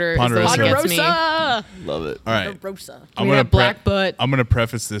 Ponderosa Porter Ponderosa. is the one that gets me. Ponderosa. Love it. All right. Ponderosa. Give me that black butt. I'm gonna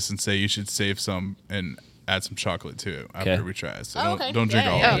preface this and say you should save some and add some chocolate to it after Okay. we try it. So Oh, don't, okay. don't drink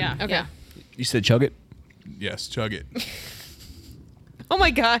Yeah, all yeah, of it. yeah. Okay. Yeah. You said chug it? Yes, chug it. Oh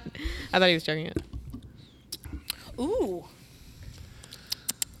my god. I thought he was chugging it. Ooh.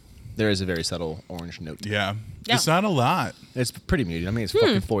 There is a very subtle orange note. Yeah. Yeah. It's not a lot. It's pretty muted. I mean, it's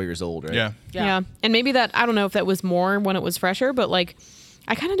fucking 4 years old, right? Yeah. Yeah. And maybe that, I don't know if that was more when it was fresher, but like,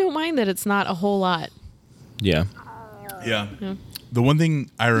 I kind of don't mind that it's not a whole lot. Yeah. Yeah. The one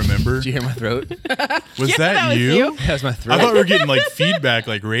thing I remember Did you hear my throat? was that was you? you. That was my throat. I thought we were getting like feedback,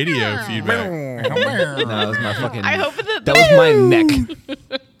 like radio feedback. No, that was my fucking. I hope that That was my neck.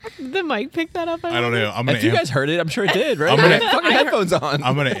 the mic picked that up. I don't know. I'm gonna If you guys heard it, I'm sure it did, right? I'm I gonna- had fucking headphones on.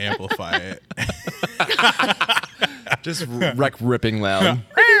 I'm gonna amplify it. Just ripping loud.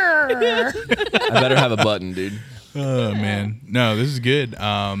 I better have a button, dude. Oh man, no, this is good.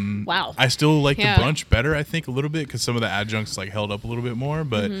 Wow. I still like Yeah. the brunch better, I think, a little bit because some of the adjuncts like held up a little bit more.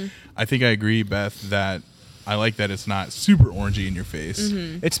 But I think I agree, Beth, that I like that it's not super orangey in your face.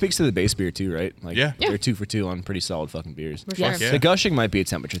 It speaks to the base beer too, right? Like, Yeah. they're 2 for 2 on pretty solid fucking beers. For sure. Yeah. The gushing might be a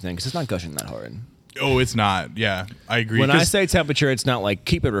temperature thing because it's not gushing that hard. Oh, it's not. Yeah, I agree. When I 'cause- say temperature, it's not like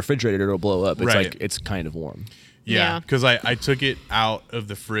keep it refrigerated or it'll blow up. It's Right. like it's kind of warm. yeah, Yeah. because I took it out of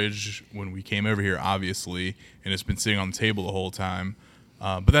the fridge when we came over here, obviously, and it's been sitting on the table the whole time.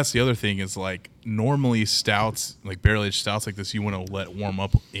 But that's the other thing is like normally stouts, like barrel aged stouts like this, you want to let warm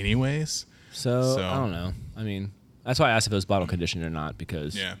up anyways. So, So- I don't know. I mean, that's why I asked if it was bottle conditioned or not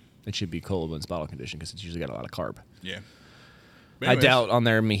because Yeah. it should be cold when it's bottle conditioned because it's usually got a lot of carb. Yeah. I doubt on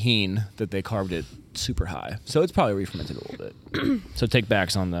their Maheen that they carved it super high. So it's probably re-fermented a little bit. So take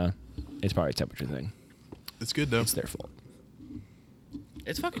backs on the, it's probably a temperature thing. It's good though. It's their fault.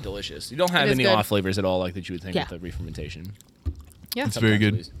 It's fucking delicious. You don't have It is any good. off flavors at all like that you would think Yeah. with the re-fermentation. Yeah. It's very Sometimes good.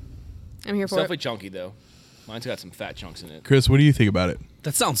 at least. I'm here It's for definitely it. chunky though. Mine's got some fat chunks in it. Chris, what do you think about it?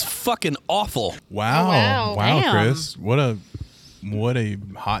 That sounds fucking awful. Wow. Oh, wow. Damn. Chris. What a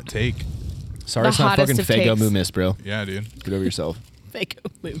hot take. Sorry, The it's not hottest fucking of Fago takes. Moomis, bro. Yeah, dude. Get over yourself. Fake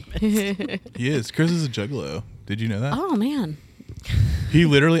movement. He is. Chris is a juggalo. Did you know that? Oh man. He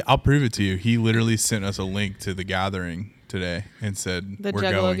literally, I'll prove it to you. He literally sent us a link to the gathering today and said, The we're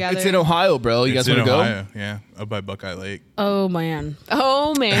Juggalo going. gathering. It's in Ohio, bro. You It's guys in want to go? Ohio. Yeah. Up by Buckeye Lake. Oh man.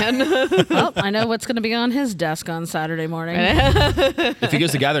 Oh man. Well, I know what's going to be on his desk on Saturday morning. If he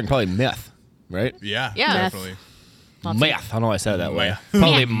goes to gathering, probably meth, right? Yeah. Yeah. Definitely. Meth. I don't know why I said it that way. Meth.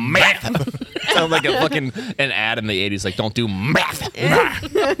 Probably meth. Sounds like a fucking an ad in the 80s. Like, don't do meth.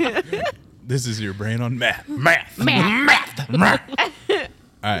 This is your brain on math. Meth. All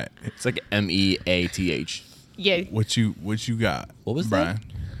right. It's like MEATH. Yay. What you got? What was Brian?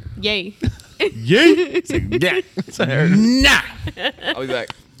 Yay. Yay. Yeah. Nah. I'll be back.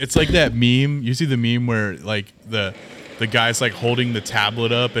 It's like that meme. You see the meme where like the guy's like holding the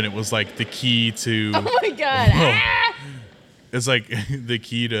tablet up and it was like the key to Oh my god. Ah! it's like the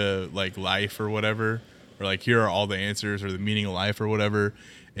key to like life or whatever, or like here are all the answers or the meaning of life or whatever,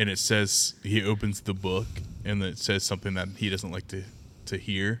 and it says he opens the book and it says something that he doesn't like to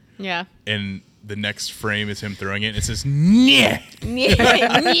hear, Yeah. and the next frame is him throwing it and it says yeah,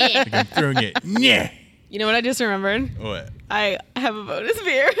 like I'm throwing it yeah. You know what I just remembered? What? I have a bonus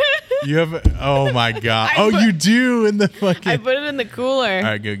beer. You have oh my god. I Oh, put- you do in the fucking I put it in the cooler. All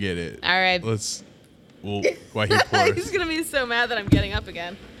right, go get it. All right. Well, while he pours. He's gonna be so mad that I'm getting up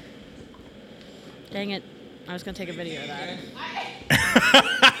again. Dang it. I was going to take a video of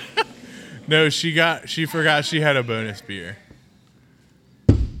that. No, she forgot she had a bonus beer.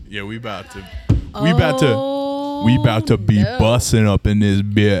 Yeah, we about to be no. bussing up in this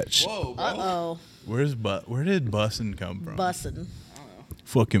bitch. Uh-oh. Where did bussin' come from? Bussin'.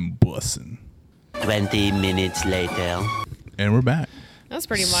 Fucking bussin'. 20 minutes later. And we're back. That's a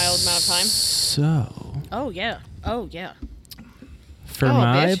pretty mild amount of time. So, Oh, yeah. Oh, yeah. for Oh,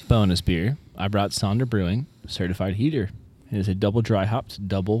 my bitch. bonus beer, I brought Sonder Brewing Certified Heater. It is a double dry hopped,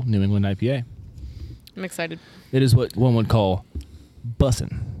 double New England IPA. I'm excited. It is what one would call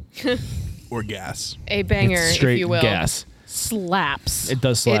bussin'. Or gas. A banger, It's straight if you will. gas. Slaps. It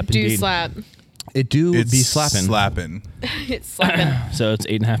does slap It do indeed. slap. It do It's be slapping. slapping. It's slapping. So it's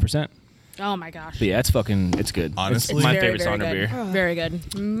 8.5%. Oh, my gosh. But yeah, it's good. Honestly? it's my Very, favorite very Sonder good. beer. Very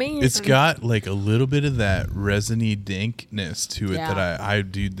good. Man. It's got like a little bit of that resiny dankness to it Yeah. that I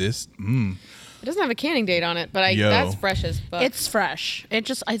do this. It doesn't have a canning date on it, but Yo. that's fresh as fuck. It's fresh. I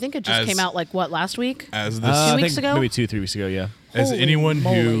think it just As- came out like what, last week? As this, I weeks think ago? Maybe 2-3 weeks ago, yeah. as Holy anyone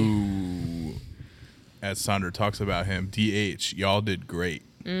moly. who, as Sonder talks about him, DH, y'all did great.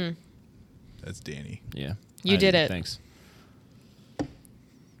 That's Danny. Yeah. You did it. Thanks.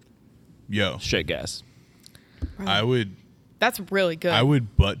 Yo, Straight gas. I would That's really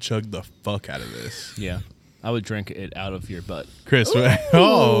good. butt chug the fuck out of this. Yeah. I would drink it out of your butt. Chris,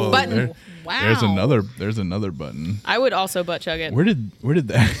 oh, Button. Wow. There's another button. I would also butt chug it. Where did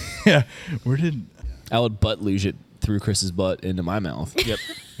that? Yeah, where did? I would butt luge it through Chris's butt into my mouth. Yep.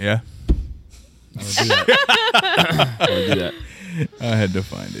 Yeah, I would do that. I would do that. I had to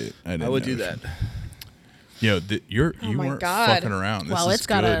find it. I would do that. Yo, you my weren't God. fucking around. This Well, is it's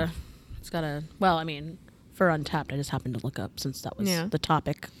got good. a. Well, I mean, for Untapped, I just happened to look up since that was Yeah. the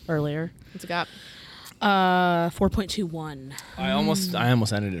topic earlier. What's it got? 4.21. I almost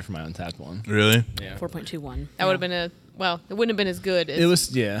ended it for my Untapped one. Really, Yeah. 4.21. That would have been it wouldn't have been as good as It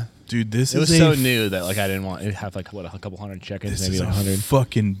was yeah. dude. This It is was so a new that like I didn't want it have like what a couple hundred check-ins, This maybe is like a 100.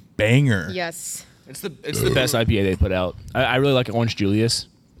 fucking banger. Yes. It's the best IPA they put out. I really like Orange Julius,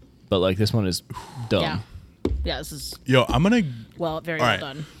 but like this one is dumb. Yeah. Yeah, this is Yo, I'm gonna. very All well right.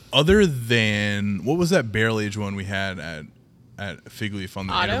 done. Other than what was that barrel aged one we had at Fig Leaf on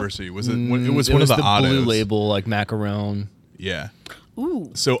the Auto? anniversary? Was it? It was one of the blue autos. label like macaron. Yeah.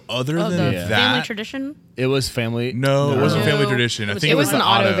 Ooh. So other Oh, than the that, family tradition? It was family. no, it wasn't No. family tradition. I think it was the an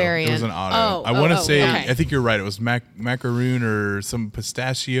auto It variant. was an auto. Oh, I want to oh, say. okay. I think you're right. It was macaroon or some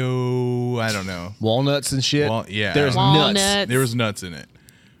pistachio. I don't know. Walnuts and shit. Yeah. There's Walnuts. nuts. There was nuts in it.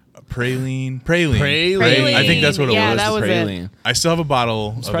 Praline. Praline. I think that's what it Yeah, was. that was it. Praline. I still have a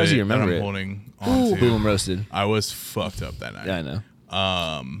bottle of surprised it you remember that I'm it. holding on to. Boom roasted. I was fucked up that night. Yeah, I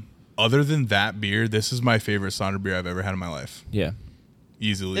know. Other than that beer, this is my favorite Sonder beer I've ever had in my life. Yeah.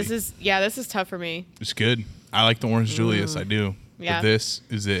 Easily. This is tough for me. It's good. I like the Orange Julius. I do. Yeah. But this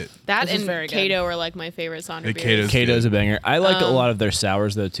is it. That This is and very good. Cato are like my favorite Sonder Hey, beers. Cato's Cato's good. a banger. I like a lot of their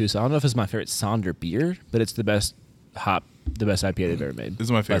sours though too. So I don't know if it's my favorite Sonder beer, but it's the best IPA they've ever made. This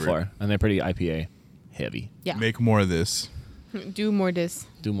is my favorite. by far, and they're pretty IPA heavy. Yeah. Make more of this. Do more dis.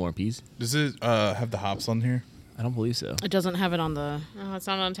 Do more peas. Does it have the hops on here? I don't believe so. It doesn't have it on the. Oh, it's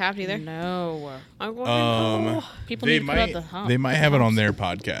not on Tapped either. No. Oh, People They need to put out might. the hump. They might have it on their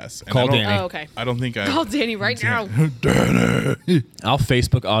podcast. And Call I don't- Danny. Oh, okay. I don't think I. Call Danny right now. Danny. I'll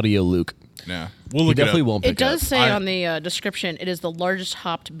Facebook audio Luke. Nah, we'll He look definitely it up. won't pick It does up. say I- on the description, it is the largest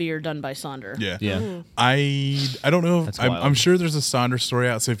hopped beer done by Sonder. Yeah. Yeah. I don't know. That's I'm wild. sure there's a Sonder story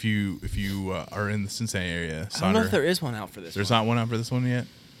out. So if you are in the Cincinnati area, Sonder, I don't know if there is one out for this. there's not one out for this one yet.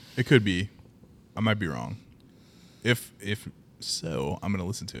 It could be. I might be wrong. If so, I'm gonna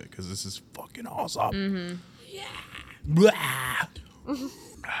listen to it because this is fucking awesome. Yeah. All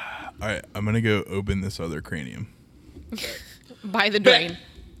right, I'm gonna go open this other cranium. By the drain.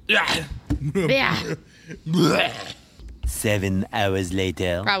 Yeah. 7 hours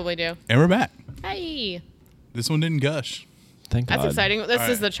later. Probably do. And we're back. Hey. This one didn't gush. Thank That's God. exciting. This Alright.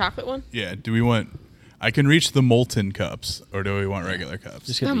 is the chocolate one? Yeah. Do we want? I can reach the molten cups, or do we want regular cups?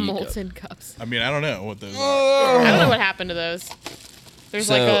 Just The get the ego. molten cups. I mean, I don't know what those are. I don't know what happened to those. There's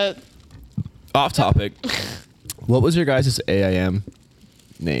So- like a Off topic. What was your guys' AIM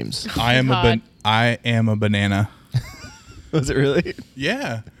names? I am God. I am a banana. Was it really?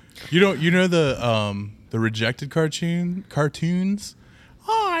 Yeah. You know the rejected cartoons?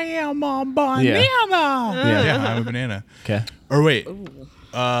 I am a banana. Yeah, I'm a banana. Okay. Or wait.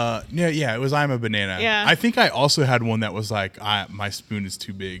 Yeah, it was I'm a banana. Yeah. I think I also had one that was like my spoon is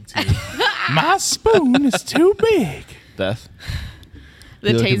too big too. My spoon is too big. Beth.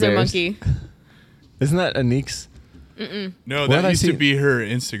 the You look taser embarrassed. monkey. Isn't that Anik's? No, What that did I used to see? be her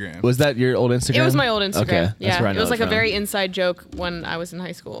Instagram. Was that your old Instagram? It was my old Instagram. Okay. Yeah. That's where I It know was like a from. very inside joke when I was in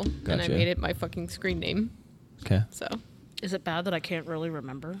high school. And I Gotcha. made it my fucking screen name. Okay. So Is it bad that I can't really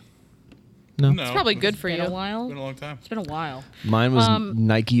remember? No. No, it's probably good for Been you. a while. It's been a long time. It's been a while. Mine was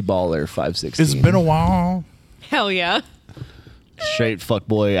Nike Baller 516. It's been a while. Hell yeah. Straight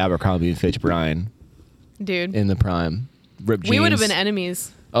fuckboy Abercrombie and Fitch Bryan Dude. in the prime. Ripped We would have jeans. been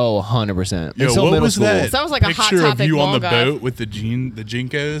enemies. Oh, 100%. Yo, Until what middle was school. that? So that was like a Hot picture of Topic you on mall the guy. boat with the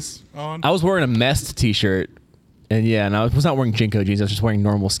Jinkos on. I was wearing a Mest t-shirt. And yeah, and I was not wearing Jinko jeans. I was just wearing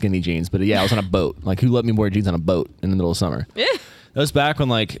normal skinny jeans. But yeah, I was on a boat. Like, who let me wear jeans on a boat in the middle of summer? Eh. That was back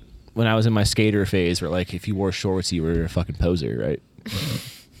when I was in my skater phase, where like if you wore shorts, you were a fucking poser, right?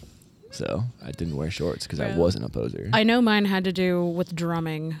 So I didn't wear shorts because I Yeah. wasn't a poser. I know mine had to do with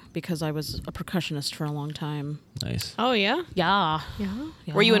drumming because I was a percussionist for a long time. Nice. Oh yeah. Yeah.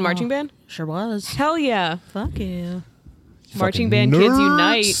 Yeah. Were you in marching band? Sure was. Hell yeah. Fuck you. Marching Fucking band kids nerds.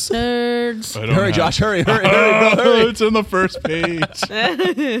 unite. Nerds. I don't Hurry, have- Josh! Hurry! Hurry! Hurry! Bro, hurry! It's on the first page.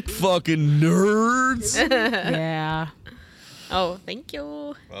 Fucking nerds! Yeah. Oh, thank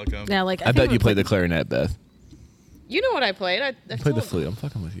you. Welcome. Yeah, like I bet you played the clarinet, Beth. You know what I played. I Play the flute. I'm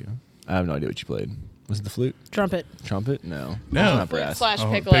fucking with you. I have no idea what you played. Was it the flute? Trumpet. Trumpet? No. No. It's not Flute brass. slash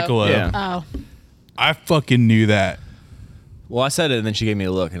Oh, piccolo. Yeah. Oh. I fucking knew that. Well, I said it, and then she gave me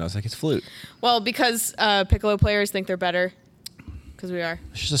a look, and I was like, it's flute. Well, because piccolo players think they're better. Because we are.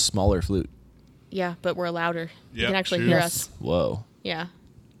 It's just a smaller flute. Yeah, but we're louder. You Yep, can actually true. hear Yes. us. Whoa. Yeah.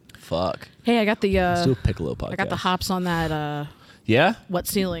 Fuck. Hey, I got the Let's do a piccolo podcast. I got the hops on that Yeah? wet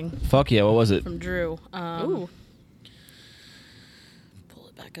ceiling Fuck yeah. What was it? from Drew. Ooh. Pull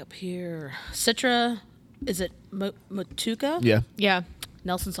it back up here. Citra, is it Matuka? Yeah. Yeah.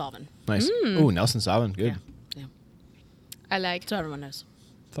 Nelson Sauvin. Nice. Ooh, Nelson Sauvin. Good. Yeah. Yeah. I like. So everyone knows.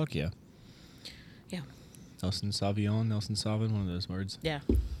 Fuck yeah. Yeah. Nelson Sauvin, Nelson Sauvin, one of those words. Yeah.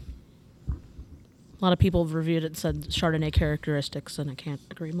 A lot of people have reviewed it and said Chardonnay characteristics, and I can't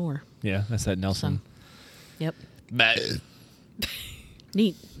agree more. Yeah, that's that Nelson. Yep.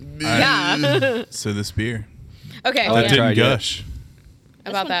 Neat. Yeah. So this beer. Okay. Oh, That yeah. didn't Tried, yeah. gush.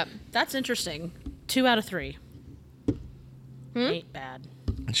 About that. That's interesting. 2 out of 3. Ain't bad.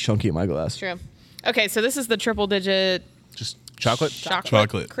 It's chunky in my glass. True. Okay, so this is the triple digit Just chocolate?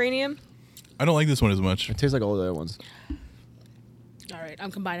 chocolate cranium. I don't like this one as much. It tastes like all the other ones. All right,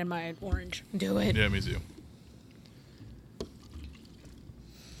 I'm combining my orange. Do it. Yeah, me too.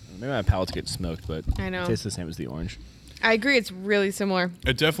 Maybe my palates get smoked, but I know. it tastes the same as the orange. I agree. It's really similar.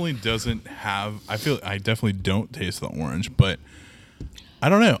 It definitely doesn't have. I definitely don't taste the orange, but I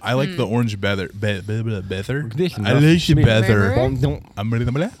don't know. I like the orange better. Better. I like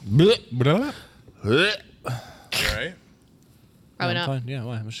it better. Right? Probably I'm not. fine. Yeah,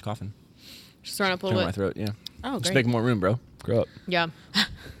 why? I'm just coughing. Just throwing up a Clear little my bit. throat, yeah. Oh, Just great. make more room, bro. Grow up. Yeah.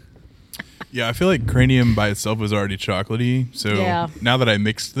 Yeah, I feel like cranium by itself was already chocolatey. So Yeah. now that I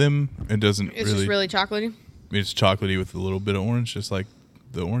mixed them, it doesn't It's really. just really chocolatey. It's chocolatey with a little bit of orange, just like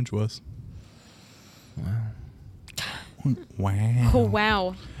the orange was. Wow. Oh,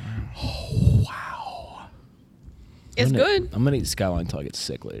 wow. It's good. I'm gonna eat Skyline until I get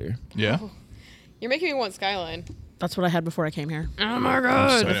sick later. Yeah. You're making me want Skyline. That's what I had before I came here. Oh my so-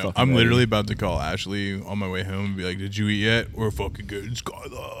 god. I know. fucking I'm ready. literally about to call Ashley on my way home and be like, "Did you eat yet? We're fucking good, Skyline."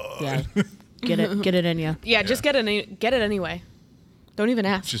 Yeah. Get it in you. Yeah, just get it anyway. Don't even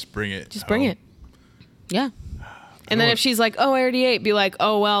ask. Just bring it. Just bring home. it. Yeah. And then if she's like, "Oh, I already ate," be like,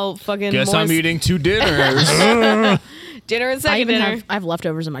 "Oh well, fucking Guess more I'm eating 2 dinners. dinner and I second even dinner." have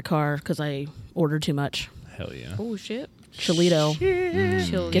leftovers in my car because I ordered too much. Hell yeah. Oh shit. Cholito.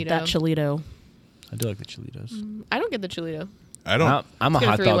 Chilito. Get that Cholito. I do like the Cholitos. I don't get the Chilito. I don't. I'm a Let's get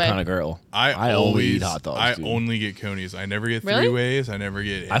a hot dog three-way. kind of girl. I only always eat hot dogs. I dude. only get Conies. I never get Really? three ways. I never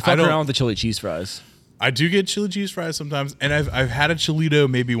get. I fuck don't- around with the chili cheese fries. I do get chili cheese fries sometimes, and I've had a Cholito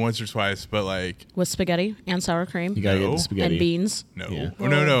maybe once or twice, but like With spaghetti and sour cream. You gotta No. get the spaghetti. And beans. no, Yeah. oh,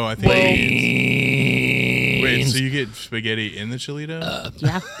 no. I think wait. So you get spaghetti in the Cholito?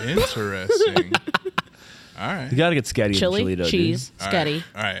 Yeah. Interesting. All right. You gotta get spaghetti Chili, in the Cholito, cheese, dude. All right. spaghetti,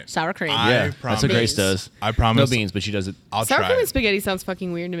 All right. sour cream. I Yeah, promise. that's what Grace does. I promise. No beans, but she does it. I'll Sour try. cream and it. spaghetti sounds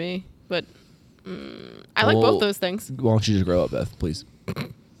fucking weird to me, but I like Well, both those things. Why don't you just grow up, Beth, please?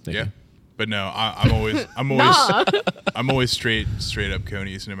 Thank Yeah. you. But no, I'm always I'm always straight up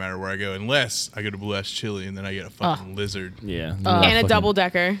Conies no matter where I go, unless I go to Blue Ash Chili and then I get a fucking lizard Yeah. And a double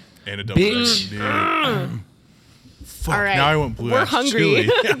decker. and a double. Bitch. Dude. Fuck, All right. now I want Blue We're Ash hungry. Chili.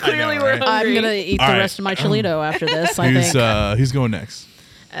 I Clearly know, we're right? hungry. I'm gonna eat All the right. rest of my Cholito after this. I think. Who's going next?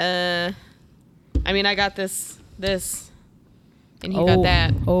 I mean, I got this, and you got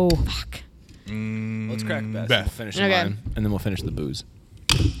that. Oh, Fuck. Let's crack Beth. Beth. We'll finish Okay. mine, and then we'll finish the booze.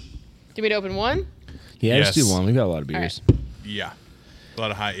 Do you want me to open one? Yeah, Yes. just do one. We've got a lot of beers. Yeah, a lot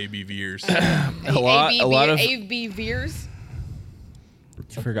of high ABVers. A lot of ABVers.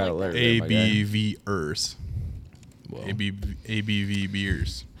 I forgot a letter. there, my guy. ABVers. Whoa. ABV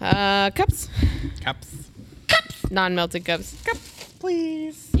beers. Cups. Caps. Non-melted cups. Cup,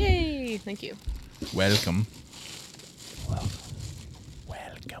 please. Yay! Thank you. Welcome. Welcome.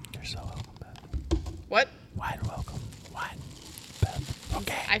 You're so welcome, Beth. What? Wide welcome. Wide. Beth.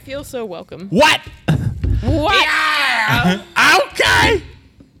 Okay. I feel so welcome. What? What? Okay.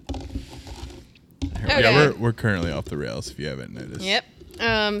 Okay. Yeah, we're currently off the rails. If you haven't noticed. Yep.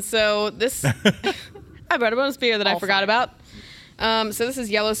 So this, I brought a bonus beer that I All forgot fine. about. So this is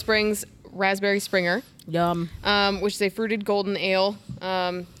Yellow Springs Raspberry Springer, yum. which is a fruited golden ale,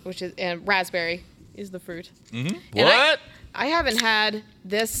 which is and raspberry is the fruit. And What? I haven't had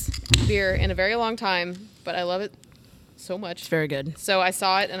this beer in a very long time, but I love it so much. It's very good. So I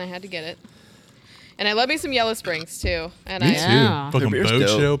saw it and I had to get it. And I love me some Yellow Springs too. And Me I too. Yeah. Fucking Their beer's boat dope.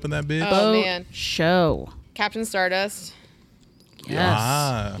 should open that bitch. Oh, Boat man. show. Captain Stardust. Yes.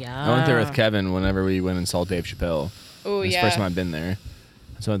 Ah. Yeah. I went there with Kevin whenever we went and saw Dave Chappelle. Oh It's yeah. the first time I've been there.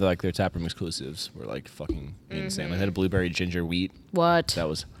 Some of their taproom exclusives were like fucking insane. Like they had a blueberry ginger wheat. What? That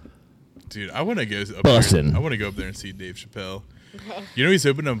was Dude, I want to go up Bussin'. there. I want to go up there and see Dave Chappelle. You know he's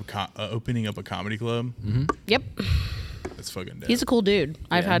opening up a comedy club. Yep. That's fucking dope. He's a cool dude.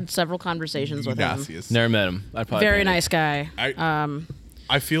 I've Yeah. had several conversations with him. Gracias. never met him. I'd probably Very panic. nice guy.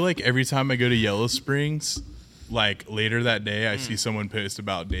 I feel like every time I go to Yellow Springs, like later that day, I see someone post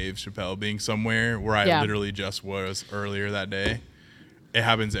about Dave Chappelle being somewhere where I Yeah. literally just was earlier that day. It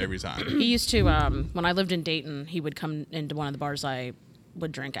happens every time. He used to, when I lived in Dayton, he would come into one of the bars I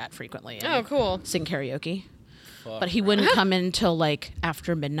would drink at frequently. And Oh, cool. Sing karaoke. But he wouldn't come in till like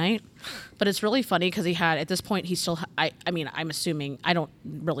after midnight. But it's really funny because he had, at this point, he still, I mean, I'm assuming, I don't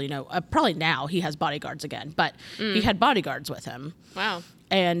really know. Probably now he has bodyguards again. But he had bodyguards with him. Wow.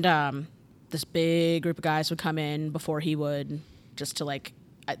 And this big group of guys would come in before he would, just to like,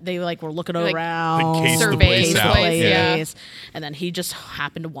 they like were looking Like, around, Like, case the Survey place the out. place, yeah. place. And then he just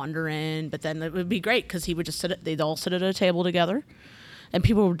happened to wander in. But then it would be great because he would just sit. They'd all sit at a table together, and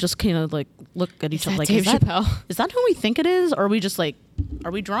people would just kind of like look at each other like, Dave Chappelle? Is that who we think it is? Or are we just like,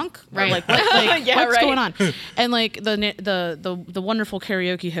 are we drunk? Right. Or like, what, Yeah, what's right. going on? And like the wonderful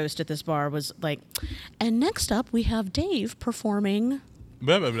karaoke host at this bar was like, and next up we have Dave performing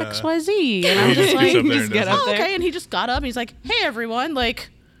Blah, blah, blah. XYZ. And I'm He just just gets like, up there just and get does up it. oh, there. okay. And he just got up and he's like, hey everyone, like.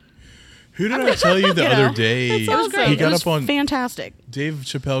 Who did I tell you the You other know, day? It was great. He It got was up on fantastic. Dave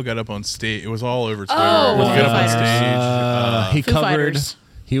Chappelle got up on stage. It was all over Twitter. Oh, he got Foo up on Fighters. stage. He Foo covered. Fighters.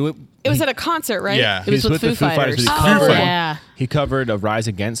 He would. It was at a concert, right? Yeah. It was He's with the Foo Fighters. He Oh, covered, yeah. He covered a Rise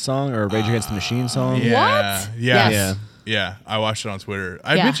Against song or a Rage Against the Machine song. Yeah, What? yeah, Yes. yeah. I watched it on Twitter.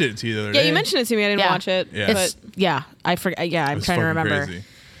 I Yeah. mentioned it to you the other Yeah, day. you mentioned it to me. I didn't Yeah. watch it. Yeah. It's, But yeah, I forget. Yeah, I'm It's trying to fucking remember. crazy.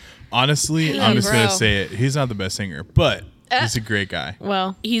 Honestly, Yeah, I'm just gonna bro. say it. He's not the best singer, but he's a great guy.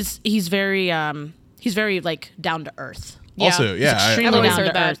 well, He's very like down to earth. yeah. Also, yeah, He's I extremely always down heard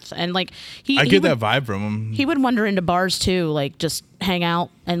to that. earth, and like he I he get would, that vibe from him. He would wander into bars too, like just hang out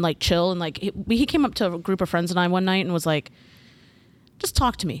and like chill, and like he came up to a group of friends and I one night and was like, "Just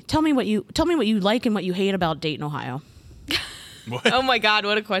talk to me. Tell me what you like and what you hate about Dayton, Ohio." What? Oh my God,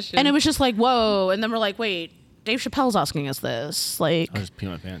 what a question. And it was just like, whoa. And then we're like, wait, Dave Chappelle's asking us this. Like, I was just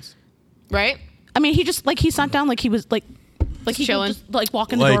peeing my pants. right? I mean, he just like he sat down like he was like he chilling. could just like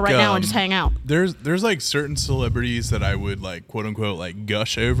walk in the door right now and just hang out. There's like certain celebrities that I would like quote unquote like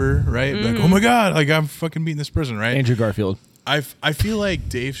gush over, right? Like, oh my god, like I'm fucking beating this person, right? Andrew Garfield. I feel like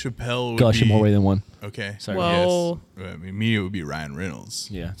Dave Chappelle would Gosh, be in more way than one. okay. Sorry. Whoa. Yes. I mean, me it would be Ryan Reynolds.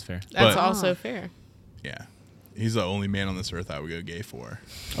 Yeah, that's fair. That's But- also fair. Yeah, he's the only man on this earth I would go gay for.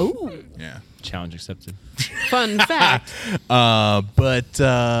 Ooh. Yeah. Challenge accepted. Fun fact. But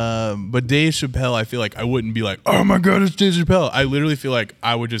Dave Chappelle, I feel like I wouldn't be like, oh my god, it's Dave Chappelle. I literally feel like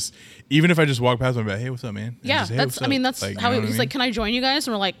I would just, even if I just walk past him, I'd be like, hey, what's up, man? And Yeah, just, "Hey, that's. what's I up?" mean, that's Like, you how know he what I was like. mean? Can I join you guys?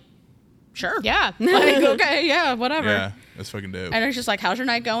 And we're like, sure. Yeah. Like, okay, yeah, whatever. Yeah, that's fucking dope. And it's just like, how's your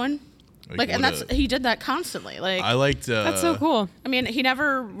night going? Like, and what that's a- he did that constantly. Like, I liked. That's so cool. I mean, he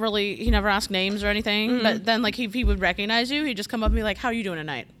never asked names or anything. But then, like, he would recognize you. He'd just come up and be like, "How are you doing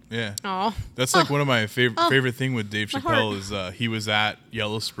tonight?" Yeah. Oh, That's like one of my favorite thing with Dave My Chappelle heart. is he was at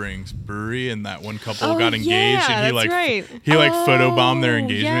Yellow Springs Brewery and that one couple Oh, got engaged yeah, and he that's like right. he like photobombed their Oh,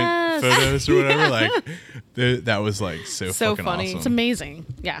 engagement yes. photos or whatever. Like that was like so So fucking funny. awesome. It's amazing.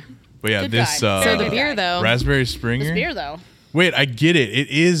 Yeah. But yeah, Good this guy. so the Good beer guy. though. Raspberry Springer. This beer though. Wait, I get it. It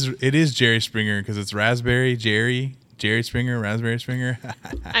is Jerry Springer because it's raspberry Jerry Springer, Raspberry Springer.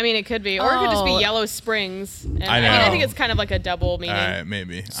 I mean, it could be, or it could just be Oh. Yellow Springs. And I I mean, I know. think it's kind of like a double meaning. All right,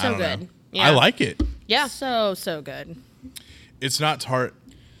 maybe. I So don't know. good. Yeah. I like it. Yeah. So good. It's not tart.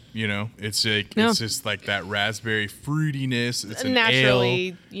 You know, it's like No. it's just like that raspberry fruitiness. It's an Naturally,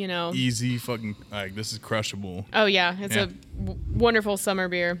 ale, you know. easy fucking like this is crushable. Oh yeah, it's Yeah. a wonderful summer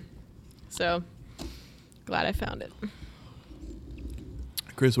beer. So glad I found it.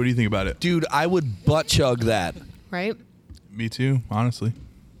 Chris, what do you think about it? Dude, I would butt chug that. Right? Me too, honestly.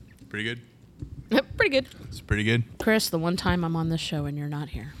 Pretty good. Pretty good. It's pretty good. Chris, the one time I'm on this show and you're not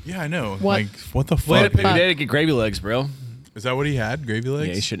here. Yeah, I know. What? Like, what the Wait, fuck? maybe dude? they did get gravy legs, bro. Is that what he had? Gravy legs?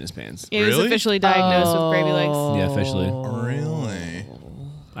 Yeah, he's shitting his pants. He was Really? officially diagnosed with gravy legs. Yeah, officially. Really?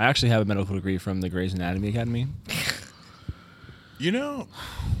 I actually have a medical degree from the Grey's Anatomy Academy. You know?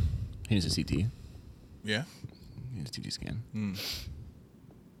 He needs a CT. Yeah. He needs a CT scan.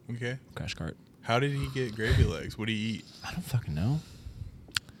 Okay. Crash cart. How did he get gravy legs? What did he eat? I don't fucking know.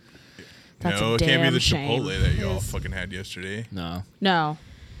 That's no, a it can't be damn the shame. Chipotle that y'all fucking had yesterday. No, No.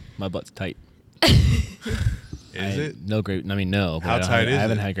 my butt's tight. Is it? No great. I mean, no. but How I don't tight have- is I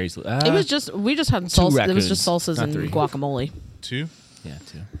haven't it? had great. It was just we just had salsa. It was just raccoons, salsas not and 3. guacamole. 2? Yeah,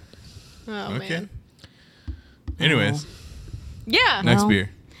 2. Oh Okay. man. Anyways, Yeah. Next Well. beer.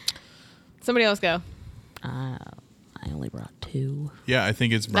 Somebody else go. I only brought 2. Yeah, I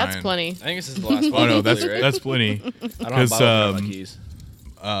think it's Brian. That's plenty. I think this is the last one. Oh no, that's hopefully, right? that's plenty. I don't have a Because bottle opener on my keys.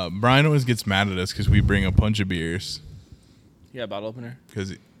 Brian always gets mad at us because we bring a bunch of beers Yeah, bottle opener.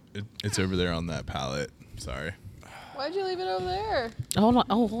 because it's over there on that pallet. Sorry, Why'd you leave it over there? Hold on.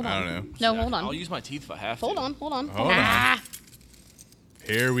 Oh, hold on. I don't know. No, hold I'll on. use my teeth if I have to. Hold on. Hold on.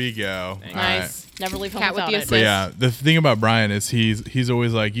 Here we go. Thanks. All right. Nice. Never leave home Cat with without the it. assist. But yeah, the thing about Brian is he's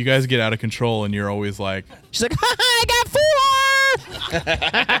always like, you guys get out of control, and you're always like, She's like, I got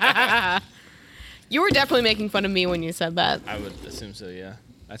 4. You were definitely making fun of me when you said that. I would assume so. Yeah,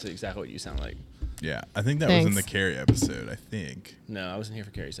 that's exactly what you sound like. yeah. I think that was in the Thanks. Carrie episode. I think. No, I wasn't here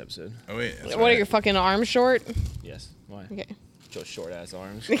for Carrie's episode. Oh wait. that's What are right. your fucking arms short? Yes. Why? Okay. Just short ass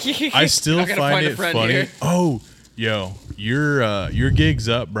arms. I still Not gonna find find a it friend funny. here. Oh, yo, your gig's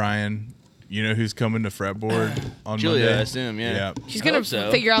up, Brian. You know who's coming to Fretboard on Julia, Monday? I assume, yeah. She's I gonna hope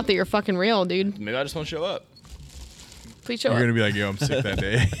so. figure out that you're fucking real, dude. Maybe I just won't show up. Please show You're up. gonna be like, yo, I'm sick that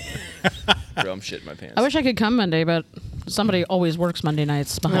day. Bro, I'm shitting my pants. I wish I could come Monday, but somebody always works Monday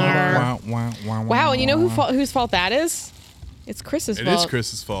nights behind the bar. Wow, and you know whose fault that is? It's Chris's It fault. is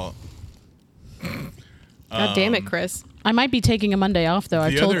Chris's fault. God damn it, Chris. I might be taking a Monday off though.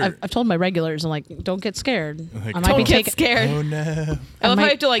 The other- I've told my regulars, I'm like, don't get scared. Like, I might Don't be get taking. scared. Oh no. I love I how might- I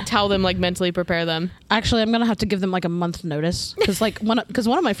have to like tell them, like mentally prepare them. Actually, I'm gonna have to give them like a month notice because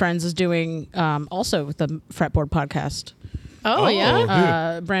one of my friends is doing also the Fretboard podcast. Oh,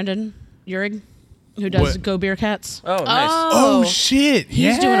 yeah. Who? Brandon Urig, who does What? Go Beer Cats. Oh, nice. Oh shit.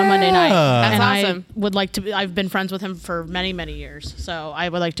 He's doing a Monday night. That's and awesome. I would like to. I've been friends with him for many, many years, so I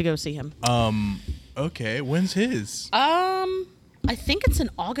would like to go see him. Okay. When's his? I think it's in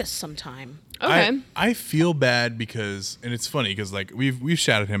August sometime. Okay. I feel bad because, and it's funny because like we've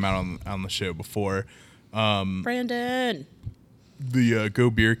shouted him out on the show before. Brandon. The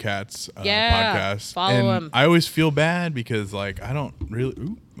Go Beer Cats Yeah, podcast. follow and him. I always feel bad because like I don't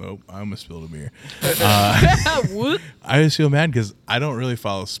really. I almost spilled a beer. Whoop. I always feel bad because I don't really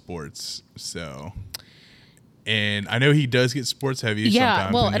follow sports. So, and I know he does get sports heavy. Yeah,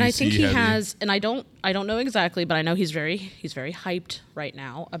 sometimes well, and I UC think he heavy. has, and I don't know exactly, but I know he's very hyped right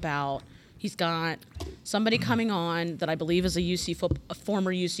now about. He's got somebody coming on that I believe is a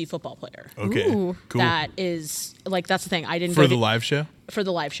former UC football player. Okay, Ooh. cool. That is like that's the thing. I didn't For go the to- live show. for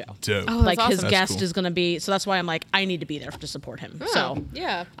the live show. Dope. Oh, Like that's his awesome. That's guest cool. is going to be, so that's why I'm like I need to be there to support him. So Oh,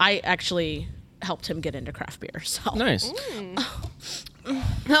 yeah. I actually helped him get into craft beer. So Nice.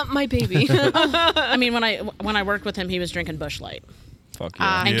 Not my baby. I mean, when I worked with him, he was drinking Busch Light Fuck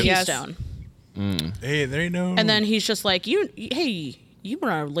yeah. and Yeah. Yes. Keystone, Hey, there ain't no. and then he's just like, you were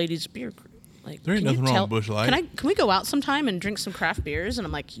our ladies beer. Group. Like, There ain't can you nothing wrong tell- with Busch Light. Can we go out sometime and drink some craft beers? And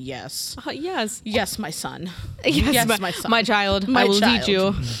I'm like, yes, Yes. yes, my son, Yes, my son, my child. My I will child. teach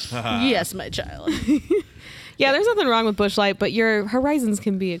you. yes, my child. Yeah, there's nothing wrong with Busch Light, but your horizons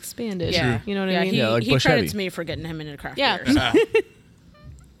can be expanded. Yeah, You know what yeah, I mean? Yeah, like he Busch credits Heavy. me for getting him into craft Yeah. beer. So.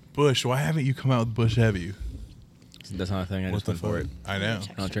 Bush. Why haven't you come out with Bush Heavy? That's not a thing. I What just the went for fuck? it. I know.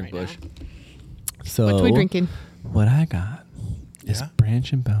 I don't drink Right Bush. So What are we drinking? What I got is Yeah?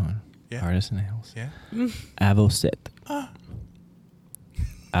 Branch and Bone Yeah. Artisan Ales. Yeah. Avocet.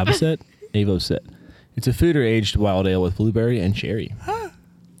 Avocet? Avocet. It's a foeder aged wild ale with blueberry and cherry.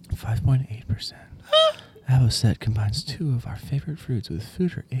 5.8%. Avocet combines two of our favorite fruits with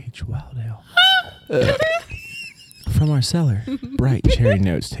foeder aged wild ale. From our cellar, bright cherry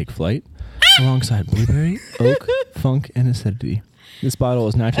notes take flight alongside blueberry, oak, funk, and acidity. This bottle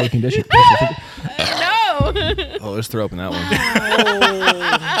is naturally conditioned. No. Oh, let's throw up in that one.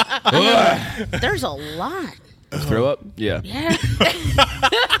 There's a lot. Throw up? Yeah. Yeah.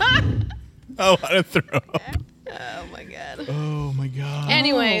 Oh, I had to throw up. Oh my god. Oh my god.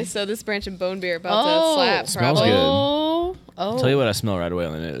 Anyway, so this Branch and Bone beer about Oh. to slap. Smells probably. good. Oh. I'll tell you what I smell right away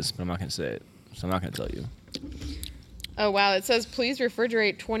on the nose, but I'm not going to say it. So I'm not going to tell you. Oh wow, it says please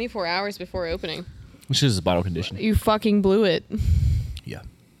refrigerate 24 hours before opening. Which is bottle condition. You fucking blew it. Yeah.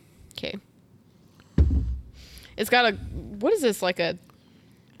 Okay. It's got a what is this like a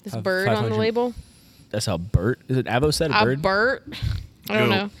this bird on the 500. label? That's how Bert. Is it Avocet a bird? A bird? I don't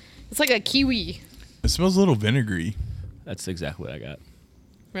Yo. know. It's like a kiwi. It smells a little vinegary. That's exactly what I got.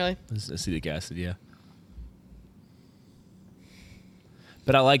 Really? This is acetic acid, yeah.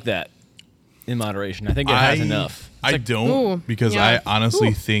 But I like that in moderation. I think it has enough. I don't Ooh, because yeah. I honestly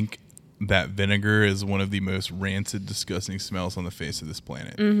Ooh. think that vinegar is one of the most rancid, disgusting smells on the face of this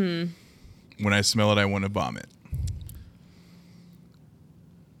planet. Mm-hmm. When I smell it, I want to vomit.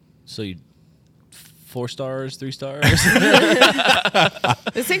 So you 4 stars, 3 stars?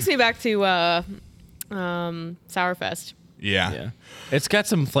 This takes me back to Sourfest. Yeah. Yeah. It's got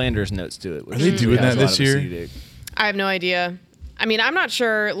some Flanders notes to it. Are they doing that this year? I have no idea. I mean, I'm not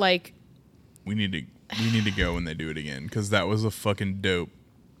sure. Like, We need to go when they do it again because that was a fucking dope.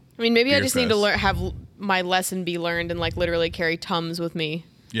 I mean, maybe I Beer just need to fest. have my lesson be learned and like literally carry Tums with me.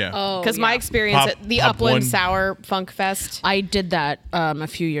 Yeah. Oh, Because my yeah. experience at the Pop Upland one. Sour Funk Fest. I did that a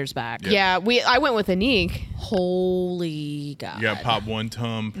few years back. Yeah, I went with Anik. Holy God. You got pop 1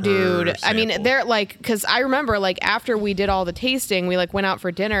 tum per Dude, I mean, sample. they're like, because I remember like after we did all the tasting, we like went out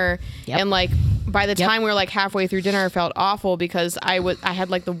for dinner, Yep. and like by the Yep. time we were like halfway through dinner, I felt awful because I had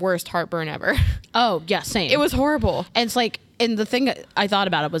like the worst heartburn ever. Oh, yeah, same. It was horrible. And it's like, and the thing I thought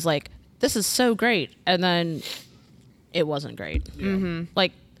about it was like, this is so great. And then it wasn't great. Mm-hmm.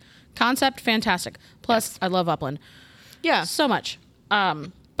 Like, concept, fantastic. Plus, I love Upland Yeah, so much.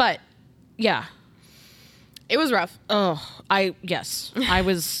 But yeah. it was rough. Oh, I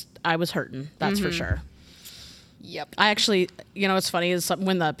was hurting. That's for sure. Yep. I actually, you know, what's funny is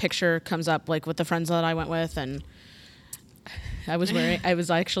when the picture comes up, like with the friends that I went with, and I was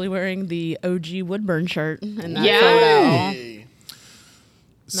actually wearing the OG Woodburn shirt in that Yeah. photo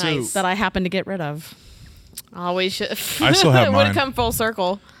So, Nice. that I happened to get rid of. Always should. I still have It would mine. have come full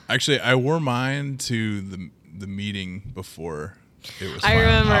circle. Actually, I wore mine to the meeting before it was. I final.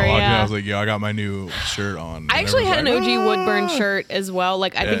 remember, I walked in, yeah. I was like, "Yo, I got my new shirt on." I And actually had an everyone's OG like, Woodburn shirt as well.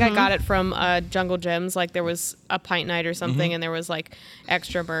 Like I think Yeah. I got it from Jungle Gems. Like there was a pint night or something, and there was like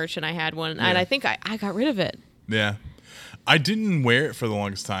extra merch, and I had one, and Yeah. I think I got rid of it. Yeah, I didn't wear it for the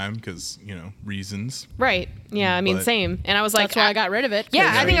longest time because reasons. Right? Yeah. I mean, But- same. And I was like, That's why I got rid of it. Yeah,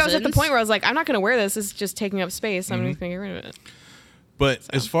 'cause I think I was at the reasons. point where I was like, I'm not going to wear this. It's just taking up space. I'm just going to get rid of it. But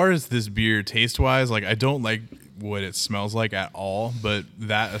as far as this beer taste wise, like I don't like what it smells like at all. But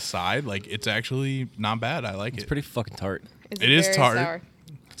that aside, like it's actually not bad. I like It's it. pretty fucking tart. It's It is very tart. sour.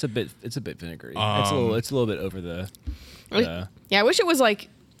 It's a bit vinegary. It's a little bit over the. Yeah, I wish it was like,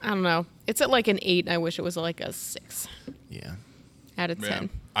 I don't know. It's at like an 8. I wish it was like a 6 Yeah. out of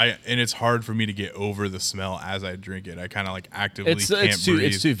 10. And it's hard for me to get over the smell as I drink it. I kind of like actively It's can't it's too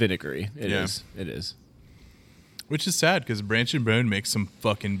breathe, it's too vinegary. It Yeah. is. It is. which is sad because Branch and Bone makes some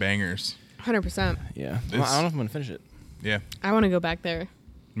fucking bangers. 100%. Yeah. I It's- don't know if I'm gonna finish it. Yeah, I want to go back there.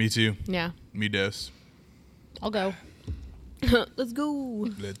 me too. Yeah. Me dose. I'll go. Let's go.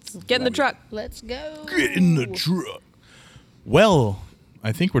 Let's Get in the truck. Let's go. get in the truck. Well,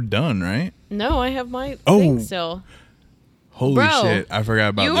 I think we're done, right? No, I have my Oh. thing still. Holy Bro, shit! I forgot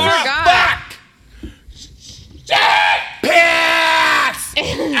about You this. forgot.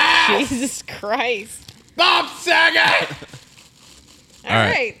 Jesus Christ. Bob Saget. All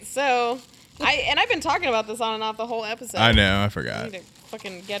right. So, I've been talking about this on and off the whole episode. I know. I I forgot. need to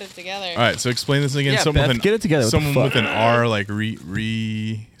fucking get it together. All right, so explain this again. Yeah, someone Beth, with an, get it together. What the Someone fuck? with an R, like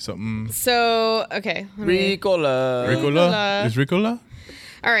re something. So, okay. let me- Ricola. Ricola is Ricola.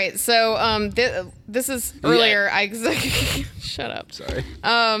 All right. So, this is earlier. I shut up. Sorry.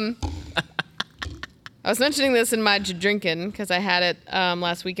 I was mentioning this in my drinking because I had it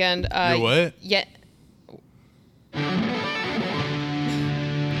last weekend. Your what? Yeah.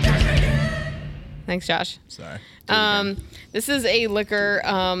 Thanks, Josh. Sorry. This is a liquor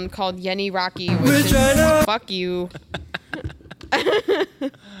called Yenny Rocky, which is fuck you.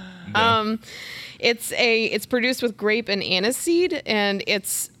 It's produced with grape and aniseed, and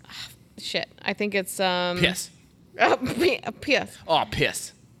it's shit. I think it's Piss. Piss. Oh,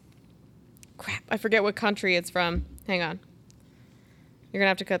 piss. Crap. I forget what country it's from. Hang on. You're gonna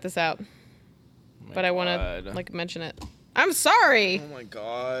have to cut this out. But I want to God. like mention it. I'm sorry. Oh my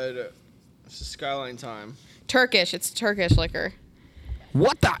god. It's a Skyline time. Turkish. It's Turkish liquor.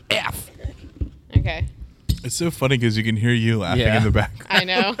 What the F? Okay. It's so funny because you can hear you laughing Yeah. in the back. I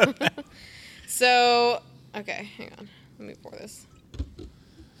know. So, okay, hang on. Let me pour this.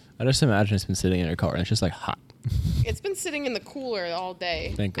 I just imagine it's been sitting in her car and it's just like hot. It's been sitting in the cooler all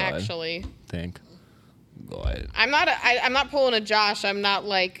day. Thank God. Actually, Thank God. I'm not pulling a Josh. I'm not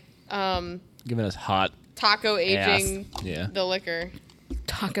like Giving us hot taco aging ass. Yeah. the liquor.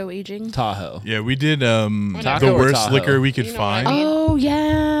 Taco aging. Tahoe. Yeah, we did Taco the or worst Tahoe? liquor we could You know what I find, mean. Oh yeah.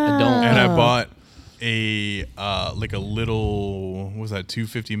 I don't. and I bought a like a little what was that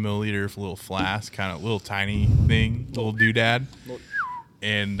 250 milliliter little flask, kind of little tiny thing, little doodad,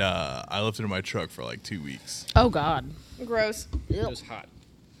 and I left it in my truck for like 2 weeks, Oh God. Gross. It was hot.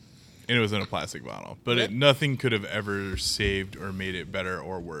 and it was in a plastic bottle. But nothing could have ever saved or made it better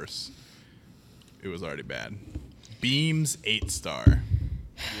or worse. It was already bad. Beams 8-star.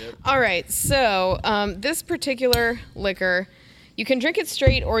 All right, so this particular liquor, you can drink it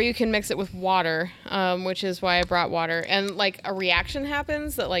straight or you can mix it with water, which is why I brought water. And like a reaction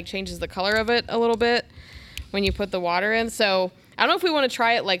happens that like changes the color of it a little bit. when you put the water in. So I don't know if we want to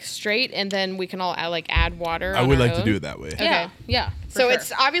try it like straight, and then we can all add water. I on would our like to own. do it that way. Yeah. Yeah. for So sure.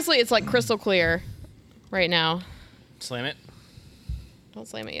 it's obviously it's like crystal clear right now. Slam it. Don't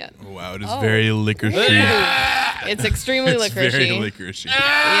slam it yet. Wow, it is very licoricey. It's extremely It's very licoricey. licoricey.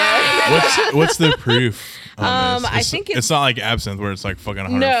 Yeah. What's the proof on this? I think it's not like absinthe where it's like fucking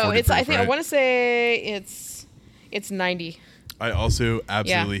 140 No, it's. I proof, think I right? want to say it's 90. I also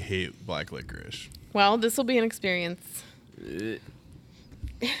absolutely hate black licorice. Well, this will be an experience.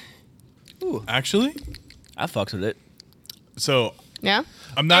 Actually, I fucks with it. so Yeah.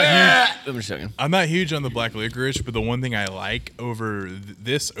 I'm not huge. I'm just joking. I'm not huge on the black licorice, but the one thing I like over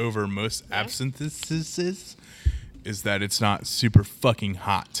this over most absinthes is that it's not super fucking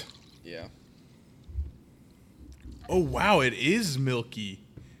hot. Yeah. Oh wow, it is milky.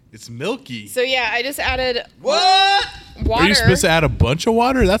 It's milky. So yeah, I just added What? water. Are you supposed to add a bunch of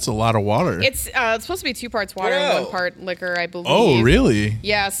water? That's a lot of water. It's supposed to be 2 parts water and Bro. 1 part liquor, I believe. Oh really?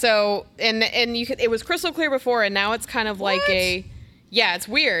 Yeah. So and you could it was crystal clear before, and now it's kind of like a. Yeah, it's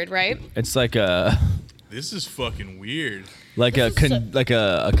weird, right? It's like a This is fucking weird. like a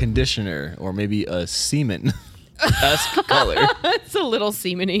conditioner or maybe a semen color. It's a little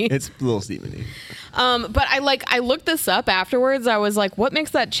semeny. It's a little semeny. But I looked this up afterwards. I was like, what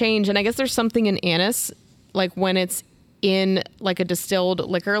makes that change? And I guess there's something in anise, like when it's in like a distilled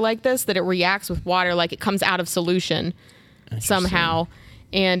liquor like this, that it reacts with water, like it comes out of solution somehow,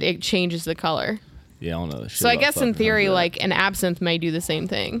 and it changes the color. Yeah, I don't know. So I guess in theory, like an absinthe may do the same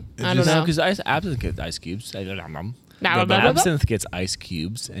thing. I don't just- know. because absinthe gets ice cubes. Blah, blah, But blah, blah. absinthe gets ice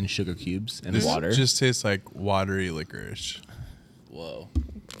cubes and sugar cubes and This water. just tastes like watery licorice. Whoa.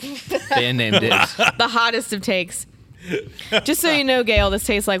 Band name dibs. The hottest of takes. Just so you know, Gail, this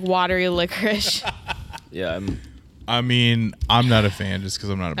tastes like watery licorice. Yeah, I mean, I'm not a fan just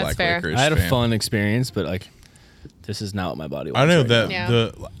because I'm not a That's black fair. licorice I had a fan. fun experience, but like, this is not what my body wants. I know right that now.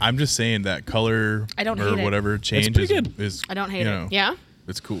 Yeah. I'm just saying that color I don't or hate it. whatever change pretty good. is I don't hate you it. know, Yeah?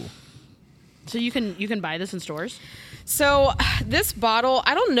 it's cool. So you can buy this in stores. So this bottle,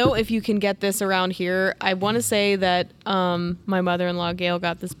 I don't know if you can get this around here. I want to say that my mother-in-law Gail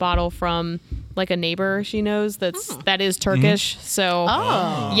got this bottle from like a neighbor she knows that is Turkish. So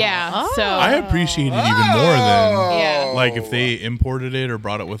yeah, so I appreciate it even more than yeah, like if they imported it or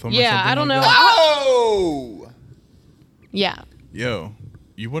brought it with them. or yeah. something I don't like know. that. Oh! Yeah, Yo,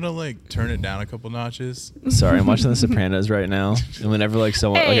 you want to like turn it down a couple notches? Sorry, I'm watching The Sopranos right now, and whenever like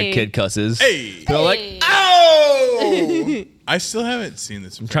someone like Hey. a kid cusses, Hey, they're like, oh! I still haven't seen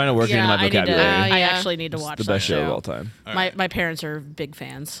this. I'm trying to work it into my I need to. vocabulary. I Yeah. actually need to It's watch the that best show of all time. My parents are big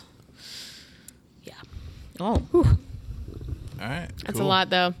fans. Yeah. Oh. All right, that's cool. a lot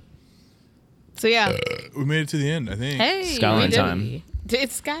though. So yeah, We made it to the end. I think. Hey. Skyline we did. time.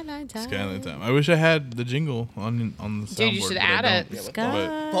 It's Skyline time. Skyline time. I wish I had the jingle on the soundboard. Dude, you should but I add don't. it.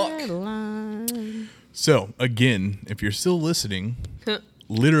 But- Skyline. So again, if you're still listening,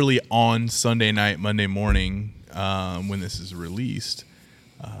 literally on Sunday night, Monday morning, when this is released,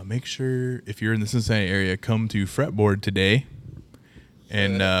 make sure if you're in the Cincinnati area, come to Fretboard today,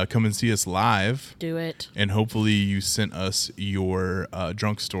 and come and see us live. Do it. And hopefully you sent us your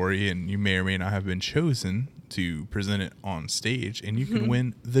drunk story, and you may or may not have been chosen to present it on stage, and you can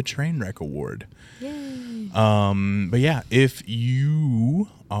win the Trainwreck Award. But yeah, if you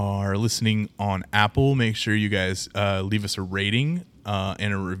are listening on Apple, make sure you guys leave us a rating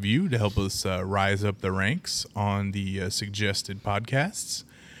and a review to help us rise up the ranks on the suggested podcasts.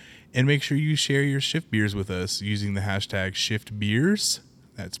 And make sure you share your shift beers with us using the hashtag shiftbeers.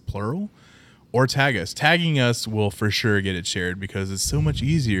 That's plural. Or tag us. Tagging us will for sure get it shared because it's so much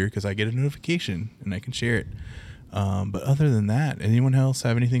easier because I get a notification and I can share it. But other than that, anyone else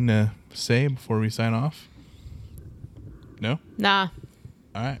have anything to say before we sign off? No? Nah.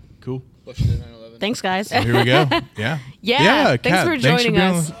 All right, cool. Thanks, guys. So here we go. Yeah. Yeah, thanks Kat, for joining being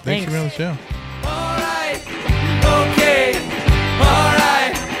on us. the- thanks for being on the show.